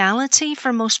not reality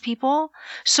for most people.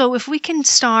 So if we can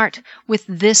start with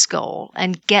this goal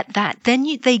and get that, then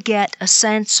they get a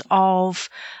sense of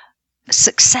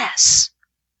success.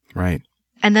 Right.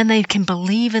 And then they can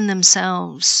believe in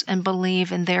themselves and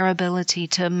believe in their ability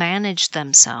to manage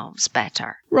themselves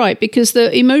better. Right, because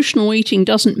the emotional eating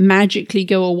doesn't magically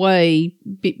go away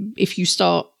if you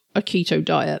start a keto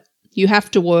diet. You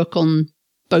have to work on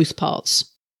both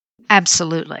parts.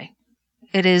 Absolutely.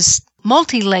 It is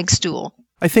multi-leg stool.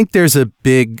 I think there's a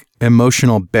big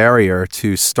emotional barrier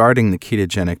to starting the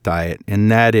ketogenic diet,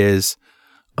 and that is,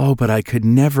 but I could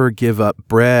never give up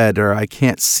bread, or I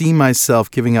can't see myself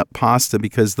giving up pasta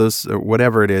because those, or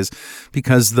whatever it is,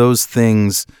 because those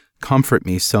things comfort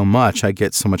me so much. I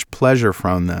get so much pleasure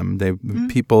from them.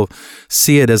 People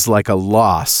see it as like a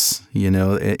loss,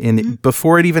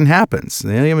 before it even happens.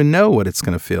 They don't even know what it's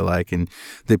going to feel like, and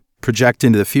they project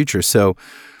into the future. So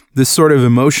this sort of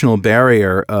emotional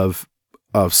barrier of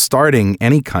starting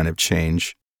any kind of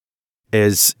change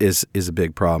is a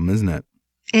big problem, isn't it?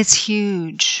 It's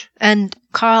huge. And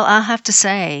Carl, I'll have to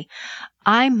say,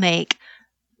 I make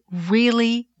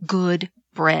really good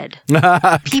bread.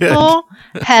 People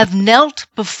have knelt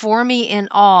before me in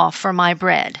awe for my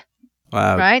bread.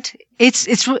 Wow. Right?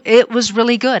 It was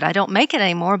really good. I don't make it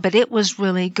anymore, but it was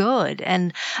really good.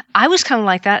 And I was kind of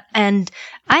like that. And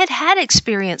I had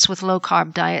experience with low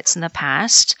carb diets in the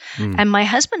past. And my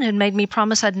husband had made me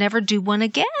promise I'd never do one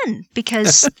again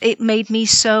because it made me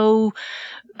so,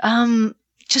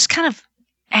 just kind of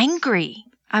angry.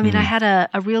 I mean, I had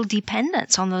a real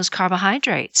dependence on those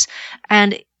carbohydrates.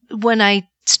 And when I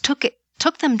took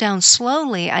them down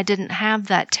slowly, I didn't have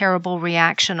that terrible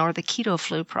reaction or the keto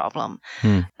flu problem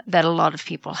that a lot of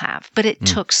people have. But it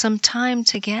took some time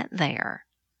to get there.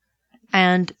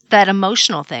 And that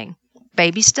emotional thing,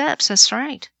 baby steps, that's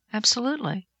right.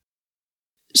 Absolutely.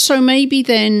 So maybe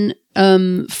then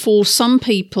for some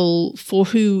people for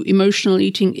who emotional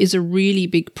eating is a really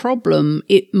big problem,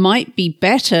 it might be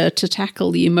better to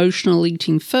tackle the emotional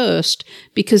eating first,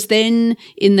 because then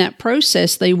in that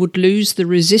process they would lose the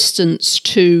resistance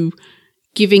to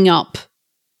giving up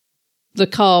the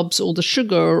carbs or the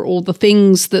sugar or the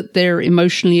things that they're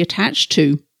emotionally attached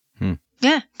to.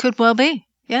 Yeah, could well be.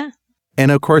 Yeah. And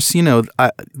of course,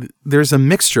 there's a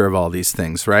mixture of all these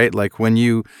things, right? Like when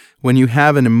you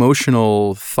have an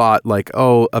emotional thought like,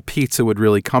 a pizza would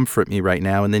really comfort me right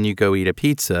now, and then you go eat a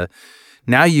pizza,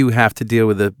 now you have to deal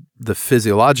with the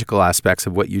physiological aspects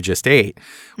of what you just ate,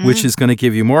 which is going to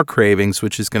give you more cravings,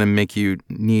 which is going to make you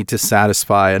need to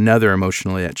satisfy another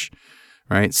emotional itch,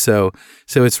 right? So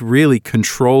it's really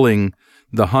controlling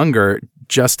the hunger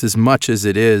just as much as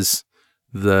it is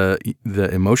the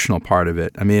emotional part of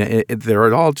it. I mean,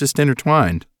 they're all just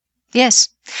intertwined. Yes.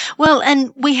 Well,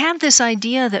 and we have this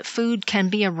idea that food can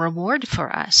be a reward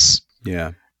for us.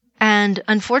 Yeah. And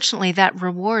unfortunately, that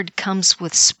reward comes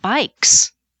with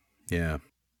spikes. Yeah.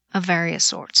 Of various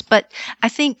sorts. But I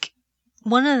think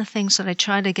one of the things that I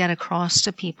try to get across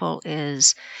to people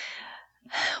is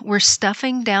we're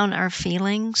stuffing down our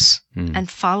feelings and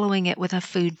following it with a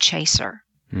food chaser.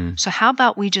 So how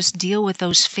about we just deal with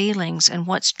those feelings and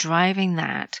what's driving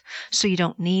that so you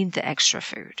don't need the extra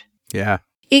food? Yeah.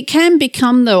 It can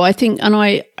become, though, I think,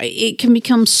 it can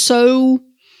become so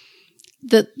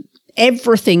that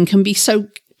everything can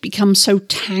become so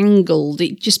tangled.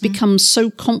 It just becomes so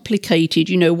complicated.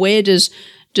 Where does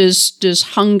does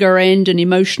hunger end and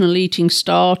emotional eating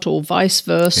start, or vice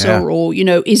versa? Yeah. Or,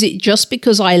 is it just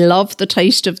because I love the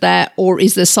taste of that, or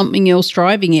is there something else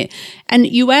driving it? And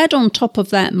you add on top of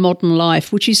that modern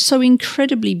life, which is so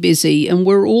incredibly busy, and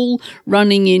we're all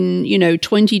running in,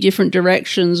 20 different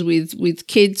directions with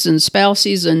kids and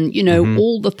spouses and,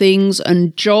 all the things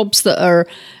and jobs that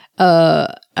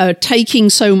are taking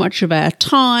so much of our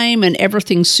time, and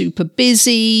everything's super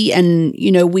busy, and,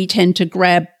 we tend to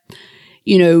grab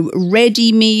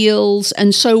ready meals.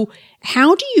 And so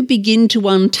how do you begin to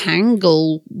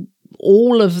untangle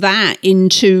all of that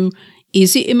into,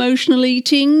 is it emotional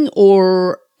eating,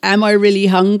 or am I really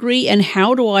hungry? And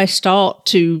how do I start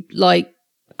to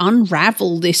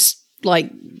unravel this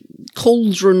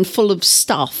cauldron full of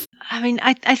stuff? I mean,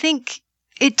 I think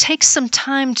it takes some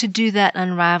time to do that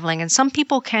unraveling, and some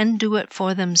people can do it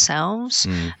for themselves,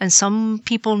 and some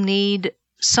people need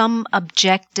some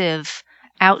objective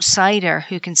outsider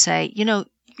who can say,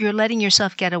 you're letting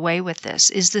yourself get away with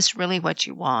this. Is this really what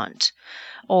you want?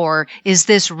 Or is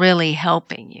this really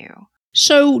helping you?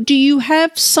 So do you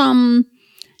have some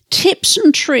tips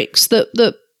and tricks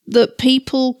that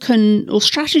people can, or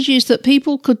strategies that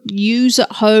people could use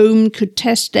at home, could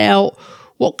test out?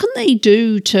 What can they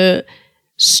do to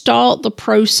start the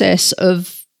process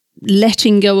of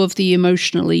letting go of the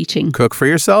emotional eating? Cook for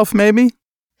yourself, maybe?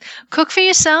 Cook for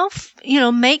yourself,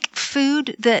 make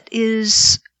food that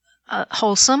is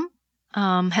wholesome,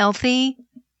 healthy,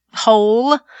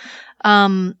 whole.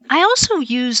 I also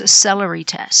use a celery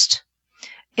test.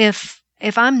 If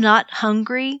I'm not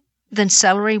hungry, then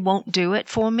celery won't do it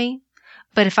for me.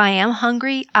 But if I am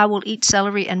hungry, I will eat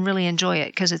celery and really enjoy it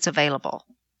because it's available.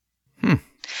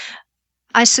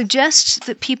 I suggest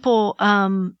that people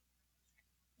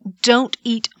don't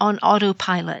eat on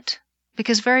autopilot.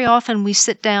 Because very often we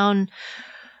sit down,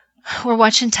 we're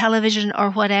watching television or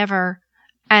whatever,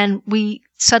 and we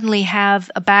suddenly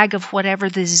have a bag of whatever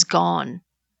this is gone.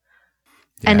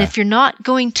 Yeah. And if you're not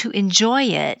going to enjoy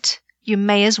it, you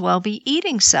may as well be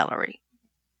eating celery,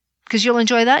 because you'll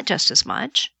enjoy that just as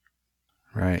much.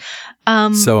 Right.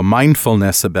 So a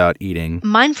mindfulness about eating.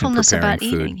 Mindfulness about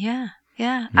food. Eating,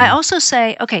 yeah. I also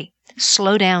say, okay,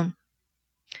 slow down.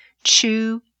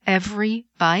 Chew every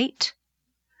bite.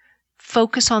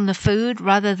 Focus on the food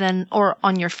or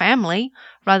on your family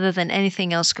rather than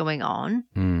anything else going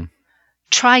on.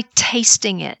 Try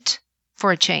tasting it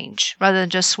for a change rather than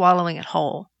just swallowing it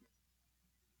whole.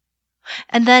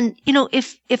 And then,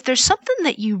 if there's something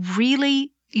that you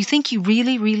think you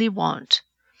really, really want,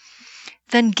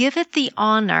 then give it the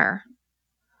honor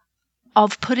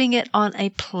of putting it on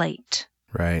a plate.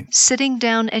 Right. Sitting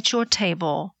down at your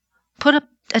table, put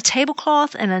a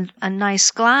tablecloth and a nice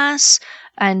glass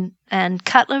and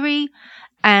cutlery,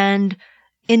 and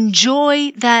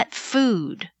enjoy that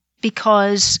food,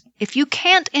 because if you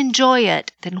can't enjoy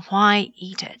it, then why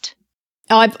eat it?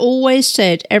 I've always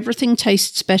said everything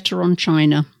tastes better on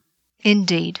china.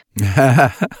 Indeed.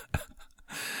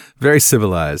 Very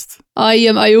civilized.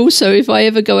 I also, if I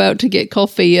ever go out to get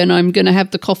coffee and I'm going to have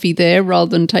the coffee there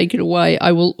rather than take it away,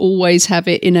 I will always have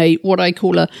it in what I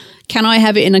call can I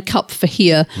have it in a cup for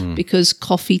here? Because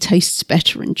coffee tastes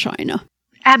better in China.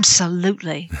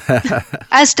 Absolutely.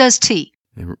 As does tea.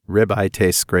 Ribeye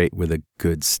tastes great with a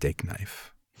good steak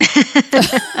knife.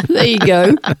 There you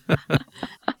go.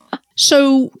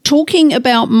 So talking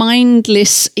about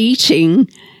mindless eating,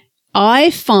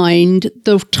 I find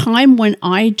the time when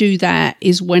I do that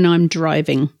is when I'm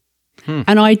driving.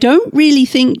 And I don't really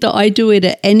think that I do it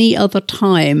at any other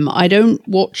time. I don't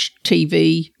watch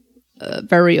TV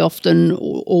very often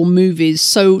or movies.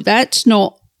 So that's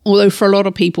not, although for a lot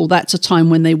of people, that's a time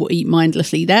when they will eat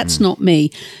mindlessly. That's not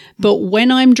me. But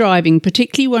when I'm driving,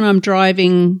 particularly when I'm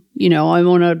driving, I'm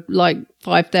on a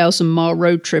 5,000-mile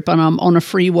road trip and I'm on a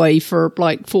freeway for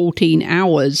 14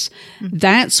 hours,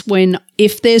 that's when,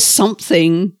 if there's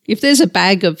a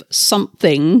bag of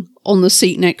something on the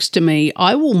seat next to me,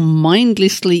 I will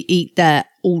mindlessly eat that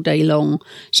all day long.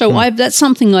 So that's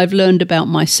something I've learned about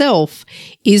myself,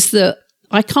 is that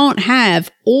I can't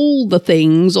have all the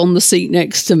things on the seat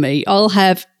next to me. I'll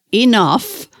have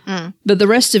enough, but the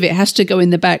rest of it has to go in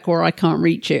the back where I can't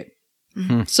reach it.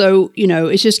 So,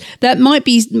 it's just, that might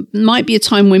be a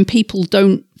time when people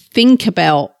don't think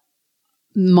about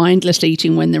mindless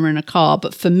eating when they're in a car.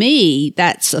 But for me,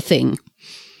 that's a thing.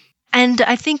 And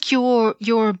I think your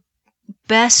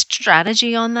best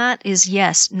strategy on that is,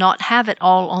 yes, not have it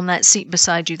all on that seat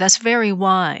beside you. That's very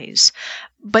wise.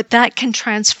 But that can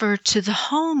transfer to the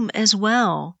home as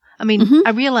well. I mean, I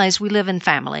realize we live in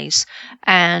families,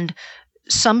 and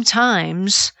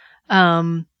sometimes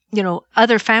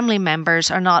other family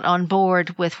members are not on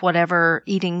board with whatever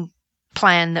eating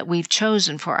plan that we've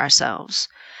chosen for ourselves.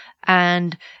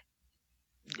 And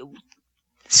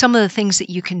some of the things that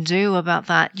you can do about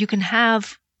that, you can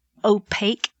have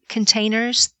opaque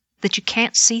containers that you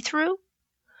can't see through,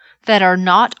 that are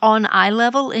not on eye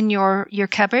level in your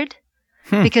cupboard.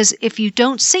 Because if you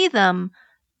don't see them,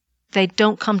 they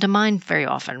don't come to mind very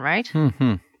often, right?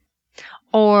 Mm-hmm.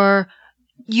 Or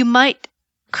you might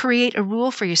create a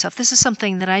rule for yourself. This is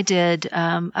something that I did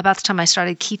about the time I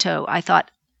started keto. I thought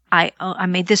I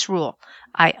made this rule.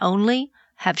 I only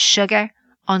have sugar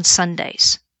on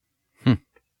Sundays.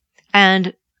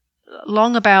 And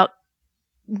long about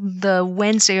the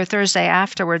Wednesday or Thursday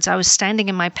afterwards, I was standing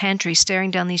in my pantry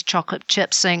staring down these chocolate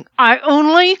chips saying, I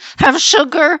only have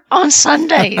sugar on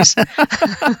Sundays.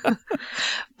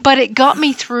 But it got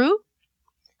me through.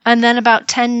 And then about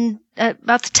the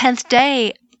 10th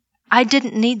day, I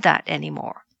didn't need that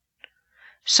anymore.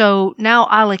 So now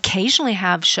I'll occasionally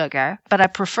have sugar, but I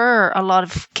prefer a lot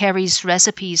of Carrie's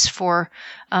recipes for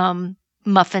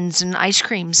muffins and ice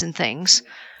creams and things.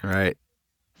 Right.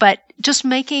 But just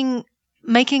making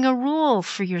a rule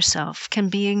for yourself can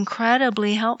be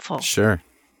incredibly helpful. Sure.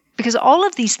 Because all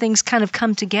of these things kind of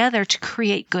come together to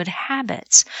create good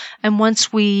habits. And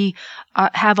once we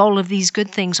have all of these good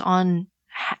things on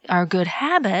our good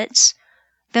habits,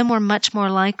 then we're much more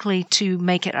likely to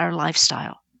make it our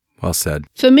lifestyle. Well said.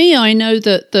 For me, I know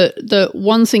that the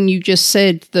one thing you just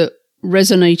said that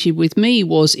resonated with me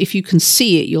was if you can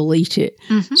see it, you'll eat it.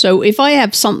 Mm-hmm. So if I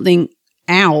have something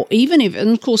out, even if,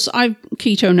 and of course I'm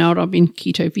keto now, I've been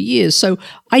keto for years, so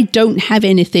I don't have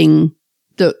anything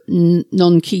that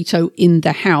non-keto in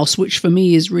the house, which for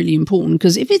me is really important,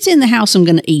 because if it's in the house, I'm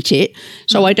going to eat it,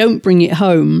 so I don't bring it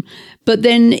home. But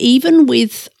then even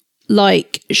with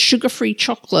like sugar-free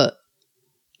chocolate,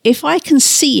 if I can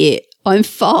see it, I'm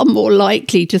far more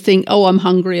likely to think, oh, I'm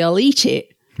hungry, I'll eat it.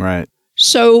 Right.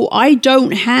 So I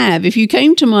don't have, if you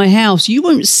came to my house, you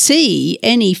won't see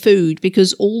any food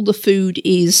because all the food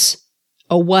is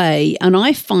away. And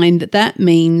I find that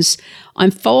means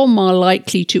I'm far more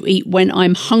likely to eat when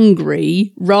I'm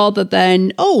hungry rather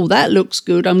than, oh, that looks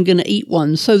good, I'm going to eat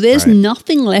one. So there's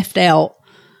nothing left out.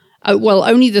 Well,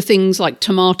 only the things like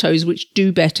tomatoes, which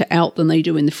do better out than they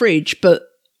do in the fridge. But,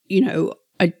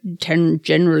 I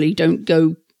generally don't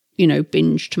go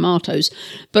binge tomatoes.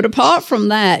 But apart from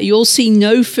that, you'll see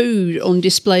no food on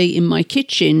display in my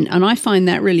kitchen. And I find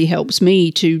that really helps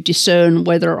me to discern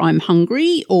whether I'm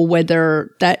hungry or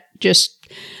whether that just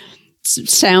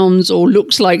sounds or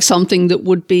looks like something that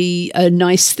would be a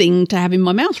nice thing to have in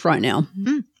my mouth right now.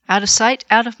 Out of sight,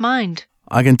 out of mind.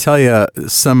 I can tell you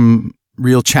some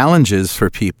real challenges for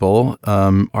people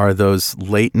are those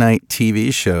late night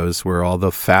TV shows where all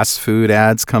the fast food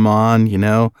ads come on,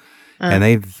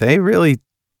 and they really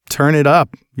turn it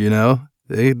up,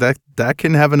 that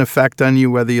can have an effect on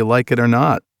you whether you like it or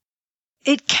not.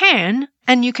 It can,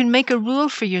 and you can make a rule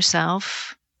for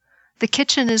yourself. The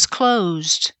kitchen is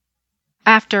closed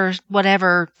after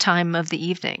whatever time of the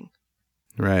evening.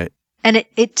 Right. And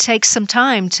it takes some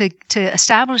time to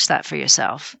establish that for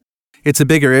yourself. It's a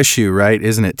bigger issue, right?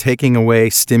 Isn't it? Taking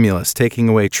away stimulus, taking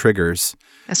away triggers.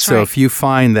 That's so right. If you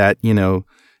find that,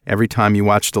 every time you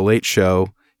watch The Late Show,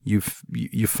 you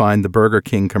find the Burger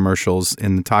King commercials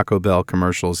and the Taco Bell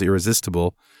commercials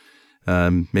irresistible,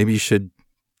 maybe you should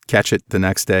catch it the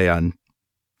next day on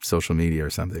social media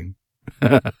or something.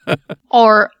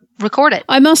 Or record it.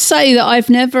 I must say that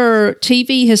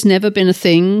TV has never been a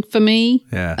thing for me.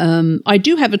 Yeah. I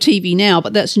do have a TV now,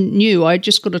 but that's new. I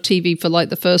just got a TV for like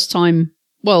the first time,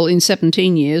 in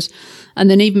 17 years.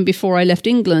 And then even before I left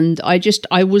England, I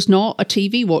was not a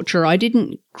TV watcher. I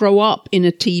didn't grow up in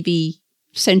a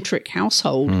TV-centric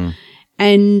household.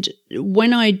 And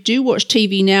when I do watch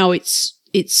TV now, it's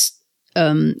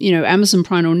Amazon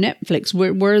Prime or Netflix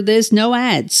where there's no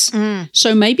ads.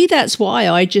 So maybe that's why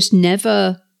I just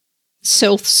never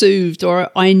self-soothed or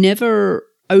I never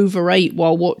overate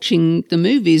while watching the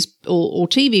movies or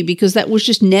TV, because that was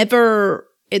just never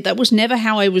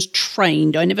how I was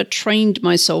trained. I never trained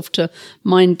myself to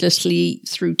mindlessly eat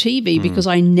through TV because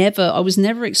I was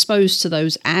never exposed to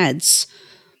those ads.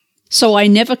 So I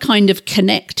never kind of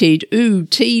connected,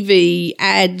 TV,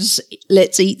 ads,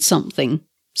 let's eat something.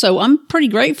 So I'm pretty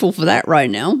grateful for that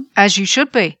right now. As you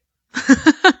should be.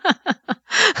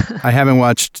 I haven't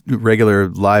watched regular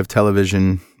live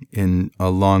television in a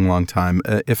long, long time.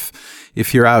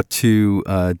 If you're out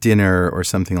to dinner or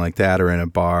something like that, or in a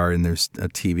bar and there's a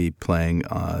TV playing,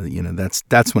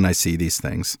 that's when I see these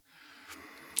things.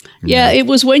 Yeah, it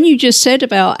was when you just said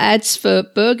about ads for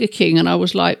Burger King, and I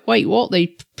was like, wait, what?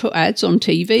 They put ads on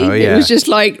TV. Oh, yeah. It was just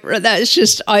like, that's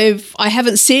just, I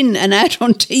haven't seen an ad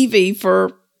on TV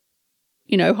for,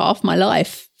 half my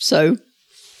life. So,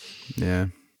 yeah.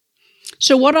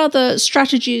 So what other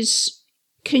strategies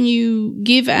can you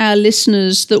give our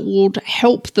listeners that would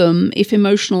help them if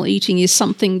emotional eating is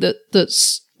something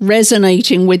that's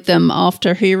resonating with them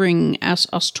after hearing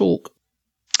us talk?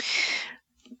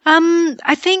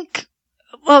 I think,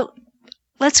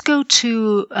 let's go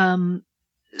to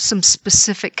some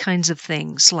specific kinds of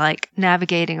things like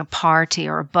navigating a party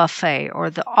or a buffet or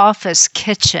the office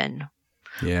kitchen,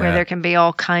 where there can be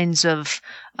all kinds of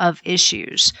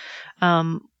issues.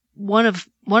 One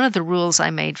of the rules I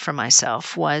made for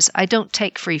myself was I don't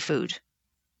take free food.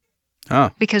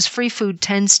 Oh. Because free food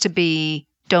tends to be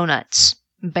donuts,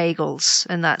 bagels,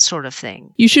 and that sort of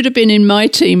thing. You should have been in my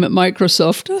team at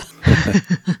Microsoft.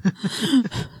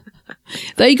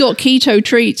 They got keto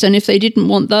treats, and if they didn't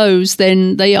want those,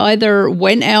 then they either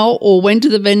went out or went to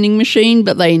the vending machine,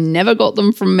 but they never got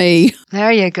them from me.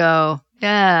 There you go.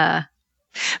 Yeah.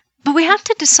 But we have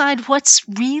to decide what's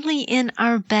really in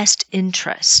our best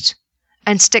interest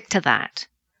and stick to that.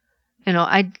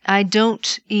 I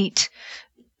don't eat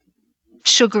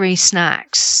sugary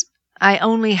snacks. I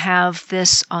only have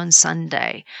this on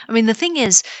Sunday. I mean, the thing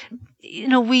is,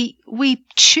 we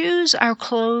choose our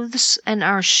clothes and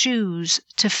our shoes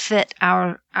to fit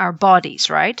our bodies,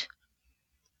 right?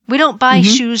 We don't buy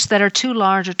shoes that are too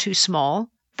large or too small.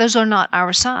 Those are not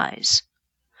our size.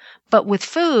 But with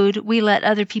food, we let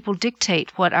other people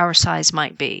dictate what our size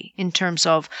might be in terms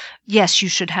of, yes, you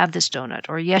should have this donut,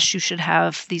 or yes, you should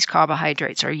have these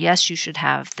carbohydrates, or yes, you should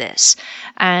have this.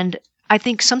 And I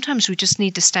think sometimes we just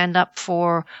need to stand up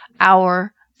for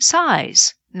our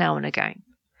size now and again.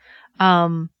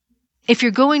 If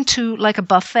you're going to like a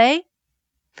buffet,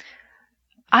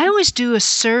 I always do a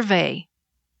survey,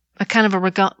 a kind of a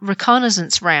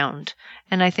reconnaissance round.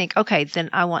 And I think, okay, then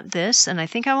I want this, and I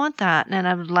think I want that, and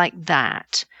I would like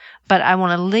that. But I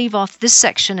want to leave off this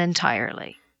section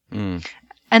entirely. Mm.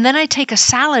 And then I take a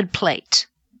salad plate,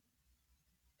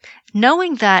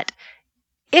 knowing that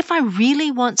if I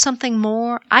really want something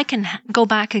more, I can go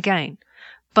back again.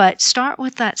 But start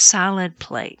with that salad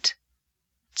plate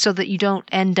so that you don't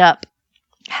end up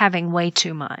having way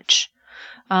too much.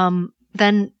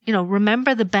 Then,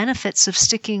 remember the benefits of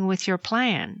sticking with your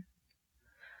plan.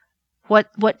 What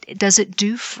does it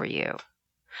do for you?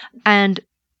 And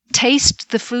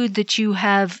taste the food that you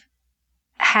have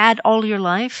had all your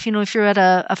life. If you're at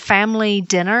a family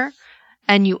dinner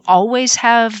and you always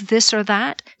have this or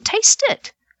that, taste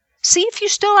it. See if you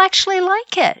still actually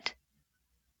like it.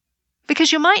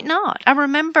 Because you might not. I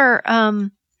remember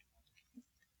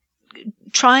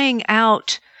trying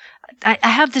out, I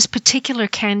have this particular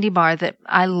candy bar that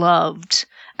I loved,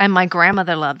 and my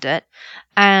grandmother loved it.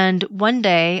 And one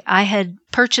day I had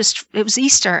purchased, it was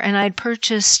Easter, and I had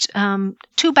purchased 2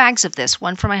 bags of this,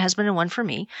 one for my husband and one for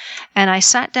me. And I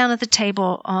sat down at the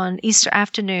table on Easter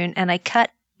afternoon and I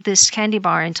cut this candy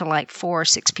bar into like 4 or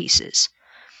 6 pieces.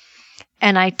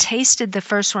 And I tasted the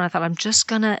first one. I thought, I'm just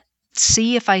going to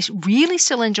see if I really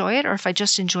still enjoy it or if I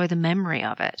just enjoy the memory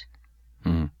of it.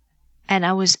 Mm. And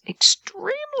I was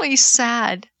extremely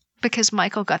sad because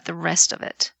Michael got the rest of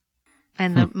it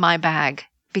and my bag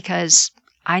because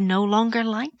I no longer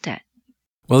liked it.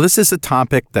 Well, this is a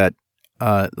topic that,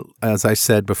 as I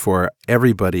said before,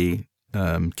 everybody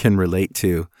can relate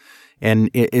to. And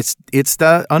it's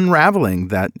the unraveling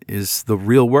that is the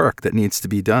real work that needs to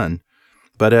be done.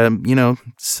 But,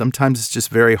 sometimes it's just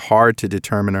very hard to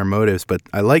determine our motives. But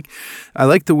I like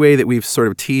the way that we've sort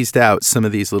of teased out some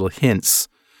of these little hints,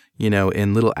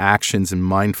 in little actions and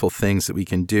mindful things that we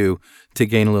can do to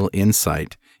gain a little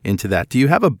insight into that. Do you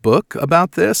have a book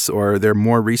about this, or are there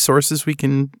more resources we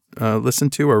can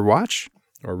listen to or watch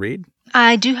or read?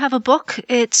 I do have a book.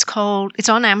 It's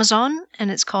on Amazon, and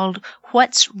it's called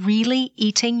What's Really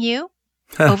Eating You?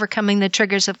 Overcoming the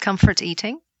Triggers of Comfort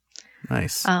Eating.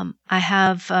 Nice. I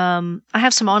have some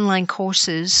online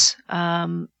courses,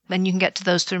 and you can get to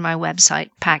those through my website,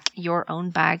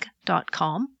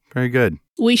 packyourownbag.com. Very good.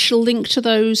 We shall link to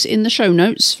those in the show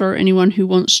notes for anyone who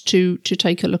wants to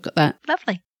take a look at that.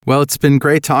 Lovely. Well, it's been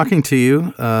great talking to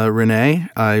you, Renee.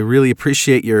 I really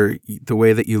appreciate the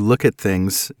way that you look at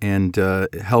things and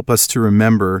help us to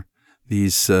remember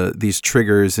these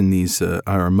triggers and these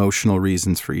our emotional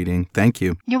reasons for eating. Thank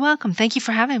you. You're welcome. Thank you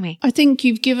for having me. I think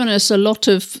you've given us a lot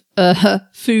of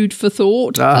food for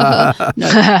thought. No.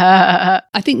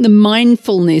 I think the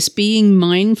mindfulness, being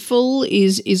mindful,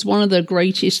 is one of the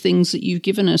greatest things that you've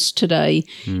given us today.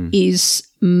 Is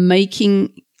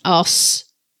making us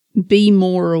be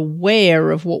more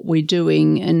aware of what we're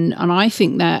doing. And I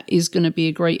think that is going to be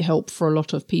a great help for a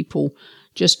lot of people,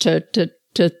 just to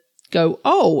go,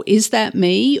 oh, is that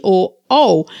me? Or,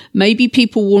 oh, maybe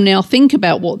people will now think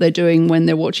about what they're doing when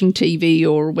they're watching TV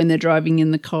or when they're driving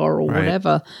in the car or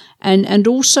whatever. And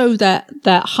also that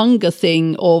hunger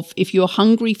thing of, if you're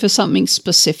hungry for something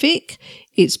specific,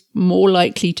 it's more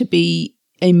likely to be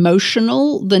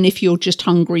emotional than if you're just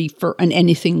hungry for, and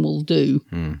anything will do.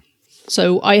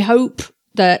 So I hope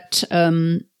that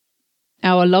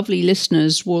our lovely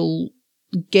listeners will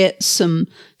get some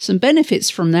benefits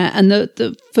from that. And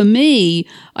for me,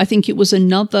 I think it was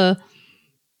another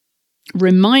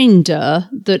reminder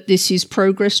that this is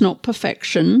progress, not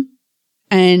perfection.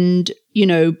 And, you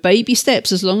know, baby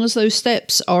steps, as long as those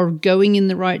steps are going in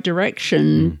the right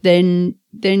direction, then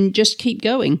just keep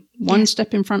going, one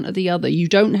step in front of the other. You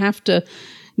don't have to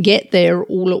get there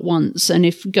all at once. And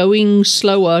if going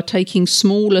slower, taking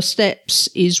smaller steps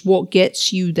is what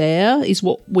gets you there, is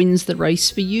what wins the race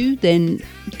for you, then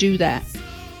do that.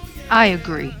 I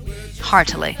agree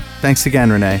heartily. Thanks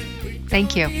again, Renee.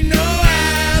 Thank you.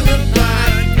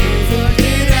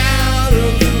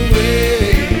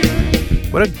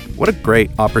 What a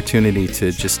great opportunity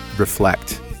to just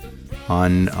reflect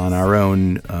on our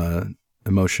own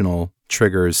emotional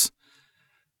triggers.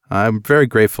 I'm very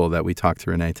grateful that we talked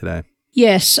to Renee today.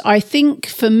 Yes, I think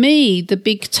for me, the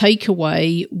big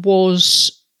takeaway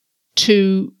was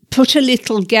to put a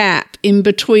little gap in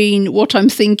between what I'm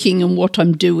thinking and what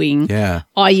I'm doing,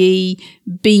 i.e.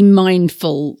 be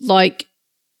mindful. Like,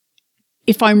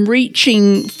 if I'm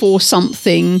reaching for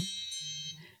something,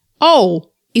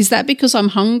 oh, is that because I'm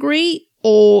hungry?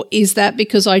 Or is that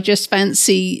because I just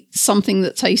fancy something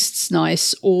that tastes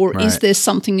nice? Or is there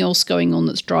something else going on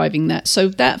that's driving that? So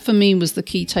that for me was the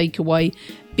key takeaway,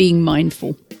 being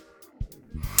mindful.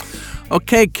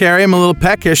 Okay, Carrie, I'm a little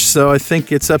peckish, so I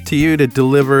think it's up to you to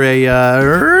deliver a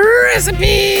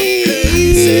recipe.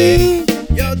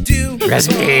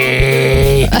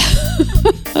 Recipe.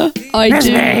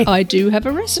 I do have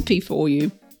a recipe for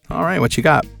you. All right, what you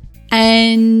got?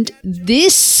 And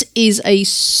this is a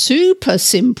super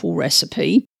simple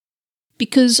recipe,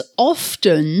 because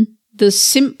often the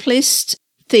simplest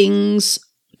things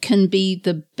can be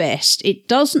the best. It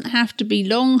doesn't have to be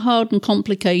long, hard, and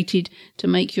complicated to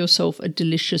make yourself a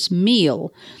delicious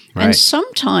meal. Right. And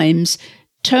sometimes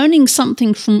turning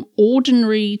something from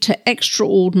ordinary to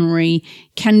extraordinary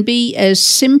can be as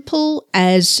simple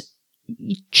as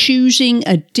choosing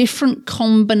a different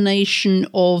combination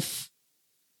of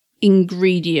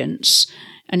ingredients.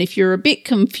 And if you're a bit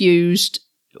confused,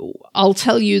 I'll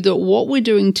tell you that what we're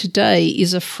doing today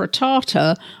is a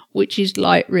frittata, which is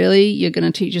like, really, you're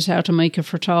going to teach us how to make a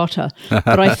frittata.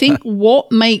 But I think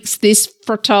what makes this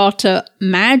frittata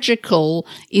magical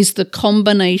is the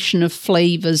combination of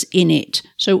flavors in it.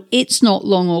 So it's not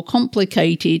long or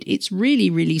complicated. It's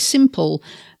really, really simple.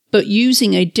 But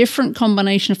using a different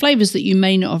combination of flavors that you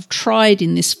may not have tried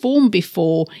in this form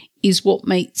before is what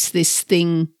makes this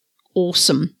thing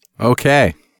awesome.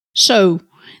 Okay. So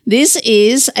this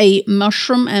is a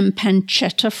mushroom and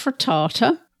pancetta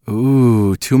frittata.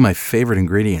 Ooh, two of my favorite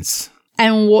ingredients.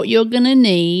 And what you're going to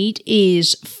need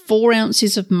is 4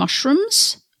 ounces of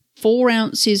mushrooms, 4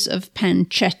 ounces of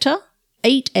pancetta,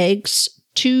 8 eggs,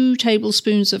 2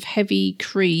 tablespoons of heavy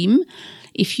cream.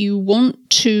 If you want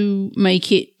to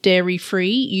make it dairy-free,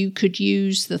 you could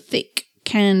use the thick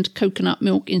canned coconut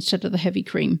milk instead of the heavy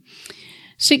cream.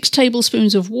 6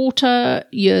 tablespoons of water,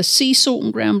 your sea salt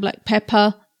and ground black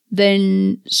pepper,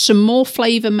 then some more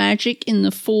flavor magic in the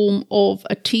form of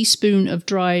a teaspoon of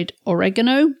dried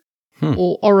oregano,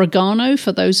 or oregano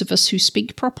for those of us who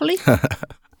speak properly,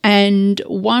 and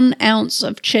 1 ounce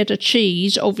of cheddar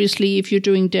cheese. Obviously, if you're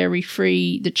doing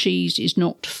dairy-free, the cheese is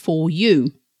not for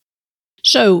you.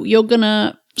 So you're going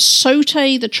to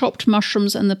saute the chopped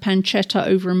mushrooms and the pancetta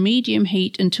over a medium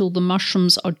heat until the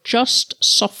mushrooms are just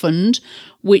softened,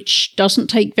 which doesn't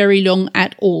take very long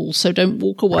at all. So don't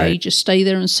walk away, just stay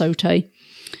there and saute.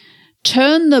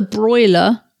 Turn the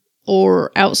broiler,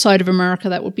 or outside of America,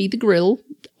 that would be the grill,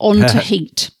 onto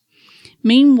heat.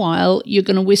 Meanwhile, you're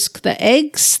going to whisk the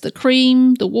eggs, the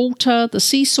cream, the water, the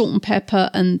sea salt and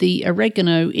pepper, and the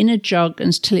oregano in a jug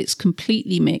until it's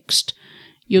completely mixed.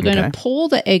 You're going to pour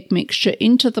the egg mixture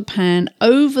into the pan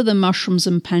over the mushrooms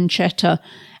and pancetta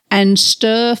and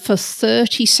stir for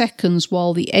 30 seconds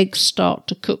while the eggs start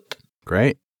to cook.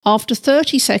 Great. After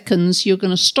 30 seconds, you're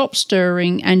going to stop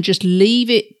stirring and just leave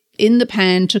it in the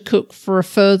pan to cook for a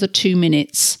further 2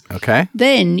 minutes. Okay.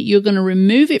 Then you're going to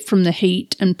remove it from the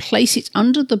heat and place it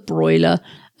under the broiler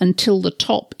until the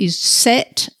top is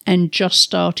set and just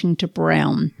starting to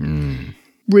brown.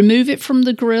 Remove it from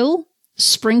the grill,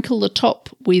 sprinkle the top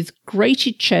with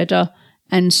grated cheddar,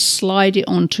 and slide it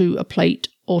onto a plate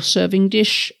or serving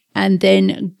dish, and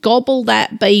then gobble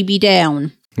that baby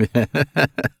down.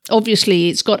 Obviously,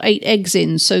 it's got 8 eggs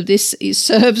in, so it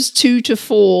serves 2 to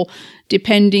 4,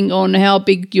 depending on how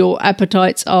big your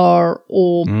appetites are,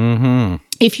 or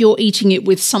if you're eating it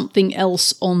with something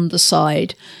else on the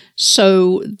side.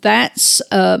 So that's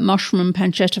mushroom and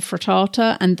pancetta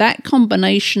frittata, and that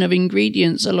combination of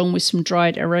ingredients along with some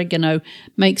dried oregano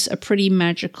makes a pretty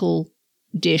magical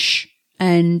dish.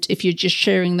 And if you're just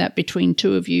sharing that between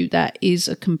 2 of you, that is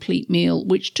a complete meal,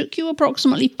 which took you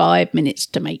approximately 5 minutes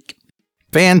to make.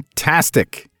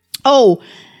 Fantastic. Oh,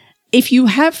 if you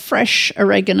have fresh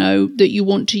oregano that you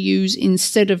want to use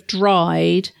instead of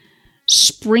dried,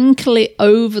 sprinkle it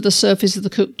over the surface of the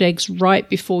cooked eggs right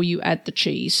before you add the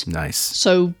cheese. Nice.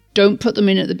 So don't put them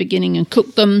in at the beginning and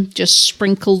cook them. Just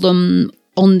sprinkle them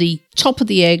on the top of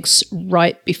the eggs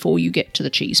right before you get to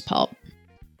the cheese part.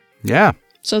 Yeah.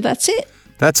 So that's it.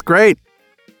 That's great.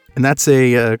 And that's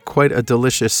a quite a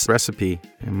delicious recipe.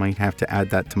 I might have to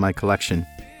add that to my collection.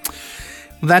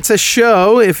 Well, that's a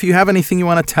show. If you have anything you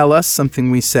want to tell us, something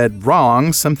we said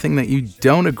wrong, something that you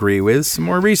don't agree with, some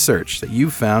more research that you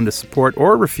found to support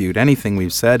or refute anything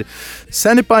we've said,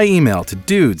 send it by email to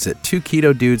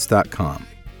dudes@twoketodudes.com.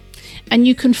 And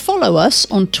you can follow us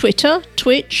on Twitter,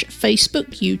 Twitch,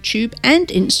 Facebook, YouTube, and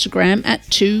Instagram at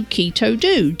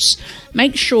 2KetoDudes.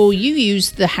 Make sure you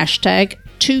use the hashtag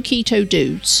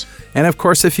 2KetoDudes. And of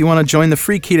course, if you want to join the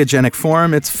free ketogenic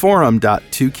forum, it's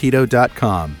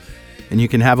forum.2keto.com. And you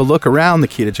can have a look around the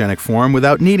ketogenic forum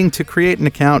without needing to create an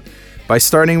account by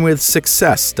starting with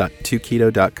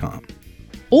success.2keto.com.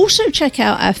 Also check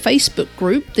out our Facebook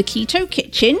group, The Keto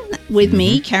Kitchen, with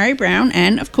me, Carrie Brown,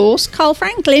 and, of course, Carl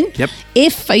Franklin,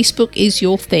 if Facebook is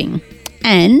your thing.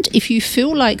 And if you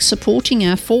feel like supporting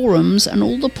our forums and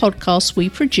all the podcasts we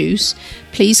produce,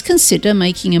 please consider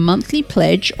making a monthly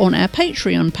pledge on our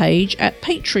Patreon page at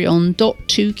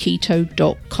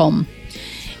patreon.2keto.com.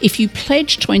 If you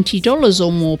pledge $20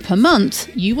 or more per month,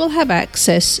 you will have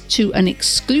access to an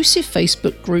exclusive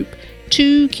Facebook group,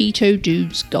 2 Keto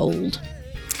Dudes Gold.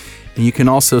 And you can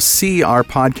also see our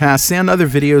podcasts and other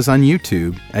videos on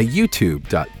YouTube at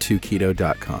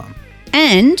youtube.2keto.com.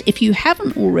 And if you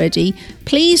haven't already,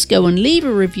 please go and leave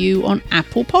a review on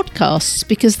Apple Podcasts,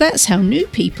 because that's how new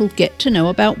people get to know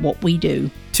about what we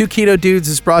do. 2 Keto Dudes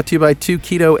is brought to you by 2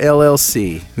 Keto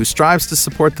LLC, who strives to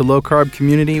support the low-carb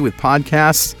community with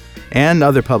podcasts and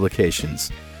other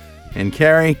publications. And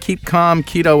Carrie, keep calm,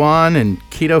 keto on, and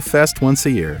Keto Fest once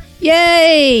a year.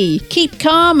 Yay! Keep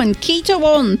calm and keto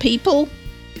on, people.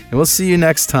 And we'll see you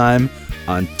next time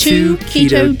on 2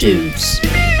 Keto Dudes.